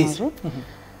टुक्रा सुनाउँछु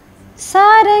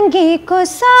सारङ्गीको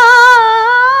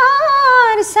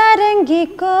सार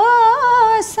सारङ्गीको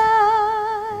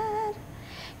सार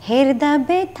हेर्दा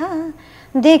बेथा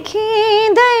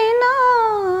देखिँदैन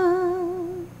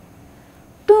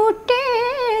टुटे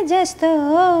जस्तो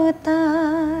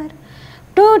तार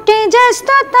टुटे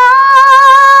जस्तो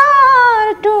तार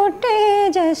टुटे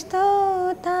जस्तो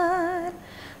तार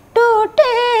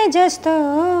टुटे जस्तो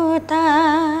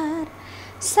तार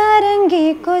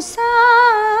सारङ्गीको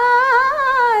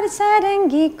सार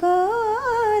सारङ्गीको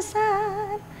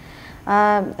सार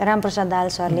रामप्रसाद दाहाल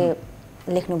सरले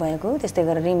लेख्नु भएको त्यस्तै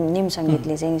गरेर निम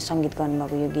सङ्गीतले चाहिँ सङ्गीत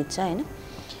गर्नुभएको यो गीत छ हैन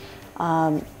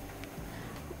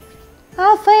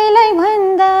आफैलाई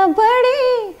भन्दा बढी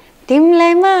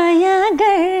तिमीलाई माया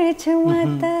गर्छु म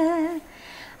त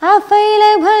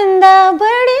आफैलाई भन्दा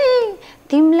बढी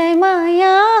तिमीलाई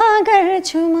माया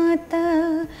गर्छु म त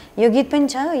यो गीत पनि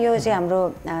छ यो चाहिँ हाम्रो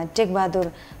टेकबहादुर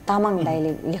तामाङ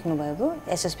दाइले लेख्नु भएको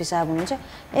एसएसपी साहब हुनुहुन्छ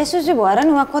एसएसपी भएर नि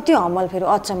उहाँ कति हम्बल फेरि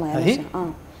अचम्म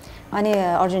हेर्नुहोस् अनि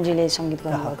अर्जुनजीले सङ्गीत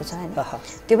गर्नुभएको छ हैन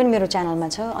त्यो पनि मेरो च्यानलमा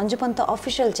छ अन्जु पन्त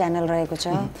अफिसियल च्यानल रहेको छ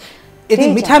यदि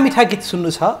मिठा मिठा गीत सुन्नु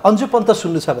छ अन्जु पन्त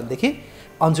सुन्नु छ भनेदेखि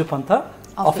अन्जु पन्त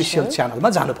अफिसियल च्यानलमा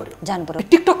जानु पर्यो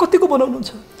टिकटक कतिको बनाउनुहुन्छ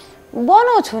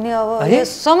बनाउँछु नि अब यो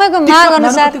समयको माग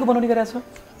अनुसार कतिको बनाउने गरेछ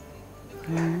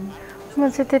म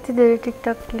चाहिँ त्यति धेरै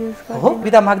टिकटक युज गर्छु हो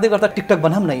बिदा माग्दै गर्दा टिकटक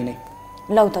बनाऊँ न यिनै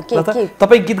लौ त के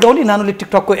तपाई गीत गाउने नानुले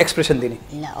टिकटकको एक्सप्रेसन दिने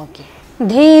ल ओके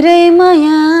धेरै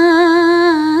माया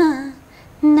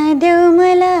नदेऊ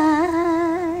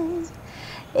मलाई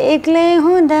एक्लै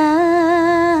हुँदा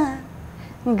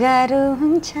गाह्रो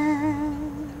हुन्छ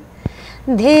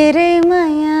धेरै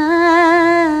माया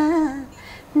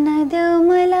नदेऊ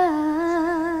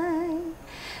मलाई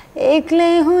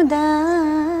एक्लै हुँदा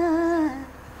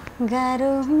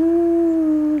गाह्रो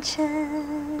हुन्छ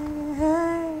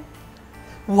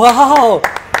वाउ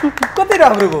कति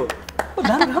राम्रो भयो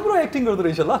राम्रो एक्टिङ गर्दो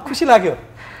रहेछ ल खुसी लाग्यो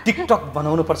टिकटक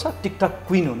बनाउनु पर्छ टिकटक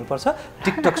क्वीन हुनुपर्छ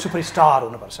टिकटक सुपरस्टार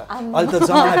हुनुपर्छ अहिले त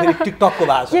जमाना फेरि टिकटकको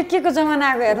भएको छ के को जमाना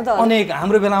आएको हेर्नु त अनेक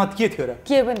हाम्रो बेलामा के थियो र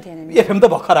के पनि थिएन नि एफएम त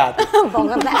भर्खर आयो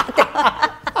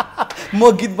म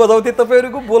गीत बजाउँथे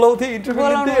तपाईहरुको बोलाउँथे इन्टरभ्यु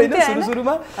लिन्थे हैन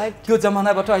सुरुमा त्यो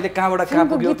जमानाबाट अहिले कहाँबाट कहाँ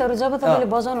पुग्यो गीतहरु जब तपाईले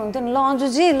बजाउनु हुन्थ्यो नि ल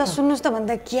अन्जुजी ल सुन्नुस् त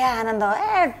भन्दा के आनन्द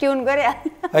ट्युन गरे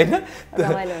हैन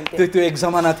त्यो एक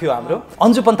जमाना थियो हाम्रो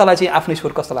अन्जु पन्तलाई चाहिँ आफ्नै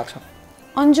स्वर कस्तो लाग्छ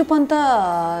अन्जु पन्त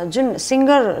जुन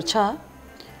सिङ्गर छ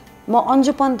म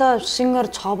अन्जु पन्त सिङ्गर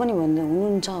छ पनि भन्दै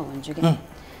हुनुहुन्छ भन्छु कि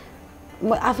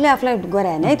म आफूले आफूलाई गरे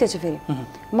हैन है त्यो चाहिँ फेरि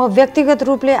म व्यक्तिगत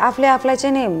रूपले आफूले आफूलाई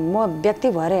चाहिँ नि म व्यक्ति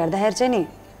भएर हेर्दाखेरि चाहिँ नि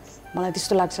मलाई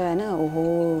त्यस्तो लाग्छ हैन ओहो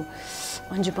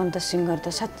अन्जु पन्त सिङ्गर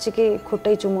त साच्चै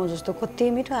खुट्टै चुमो जस्तो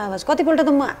कति मिठो आवाज कतिपल्ट त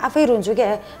म आफै रुन्छु के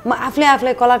म आफूले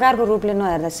आफूलाई कलाकारको रूपले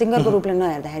नहेर्दा सिङ्गरको रूपले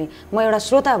नहेर्दाखेरि म एउटा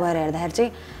श्रोता भएर हेर्दाखेरि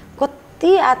चाहिँ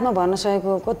कति आत्मा भर्न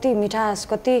सकेको कति मिठास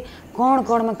कति कण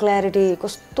कणमा क्ल्यारिटी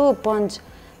कस्तो पञ्च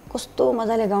कस्तो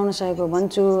मजाले गाउन सकेको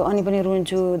भन्छु अनि पनि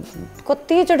रुन्छु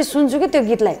कतिचोटि सुन्छु कि त्यो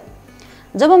गीतलाई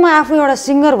जब म आफू एउटा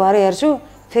सिङ्गर भएर हेर्छु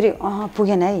फेरि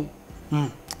पुगेन है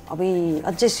अबै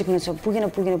अझै सिक्नु छ पुगेन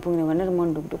भनेर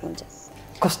मन ढुकढुक हुन्छ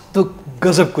कस्तो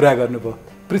गजब कुरा गर्नुभयो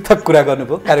पृथक कुरा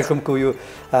गर्नुभयो कार्यक्रमको यो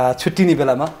छुट्टिने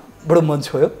बेलामा बडो मन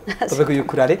छोयो तपाईको यो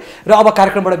कुराले र अब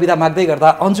कार्यक्रमबाट बिदा माग्दै गर्दा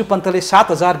अन्जु पन्तले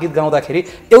 7000 गीत गाउँदाखेरि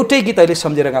एउटै गीत अहिले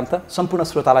सम्झेर गाम त सम्पूर्ण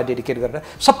श्रोतालाई डेडिकेट गरेर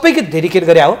सबै गीत डेडिकेट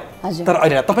गरे हो तर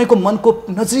अहिले तपाईको मनको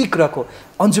नजिक रहेको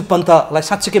अन्जु पन्तलाई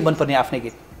साच्चै मनपर्ने आफ्नै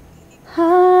गीत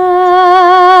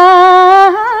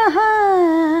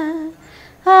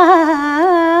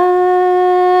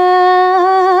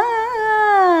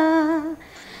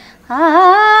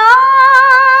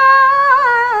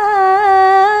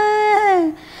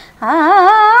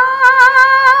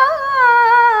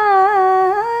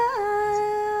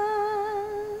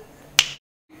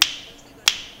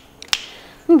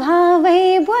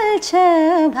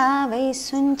भावै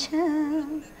सुन्छ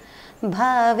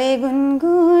भावै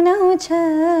गुनगुनाउँछ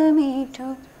मिठो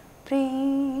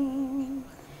प्रेम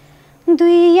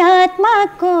दुई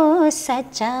आत्माको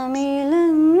सच्चा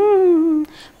मिलन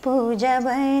पूजा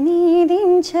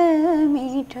बनिदिन्छ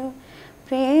मिठो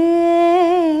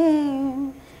प्रेम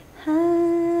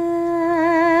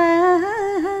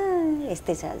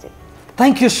यस्तै छ हजुर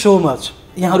थ्याङ्क यू सो मच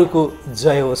यहाँहरूको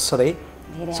जय होस्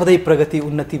सधैँ प्रगति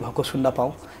उन्नति भएको सुन्न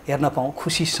पाऊँ हेर्न पाऊँ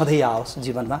खुसी सधैँ आओस्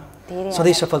जीवनमा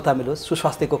सधैँ सफलता मिलोस्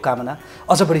सुस्वास्थ्यको कामना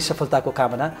अझ बढी सफलताको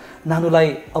कामना नानुलाई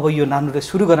अब यो नानुले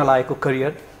सुरु गर्न लागेको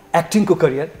करियर एक्टिङको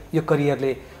करियर यो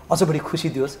करियरले अझ बढी खुसी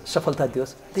दियोस्, सफलता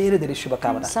दियोस्, धेरै धेरै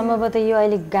शुभकामना। सम्भवतः यो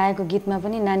अहिले गाएको गीतमा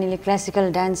पनि नानीले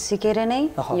क्लासिकल डान्स सिकेर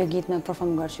नै यो गीतमा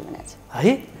पर्फर्म गर्छु भनेको छ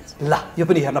है। ल यो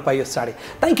पनि हेर्न पाइयोस् चाँडै।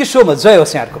 थ्याङ्क यू सो मच, जय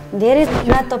होस् यहाँहरूको। धेरै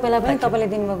धन्यवाद तपाईँलाई पनि, तपाईँले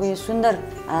दिनुभएको यो सुन्दर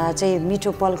चाहिँ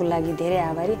मिठो पलको लागि धेरै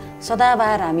आभारी।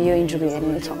 सदाबहार हामी यो इन्टरभ्यू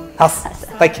हेर्नेछौँ।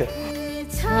 हस्, थ्याङ्क यू।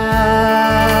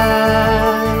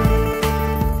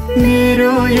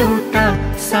 मेरो एउटा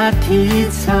साथी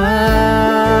छ,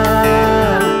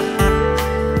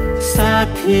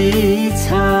 साथी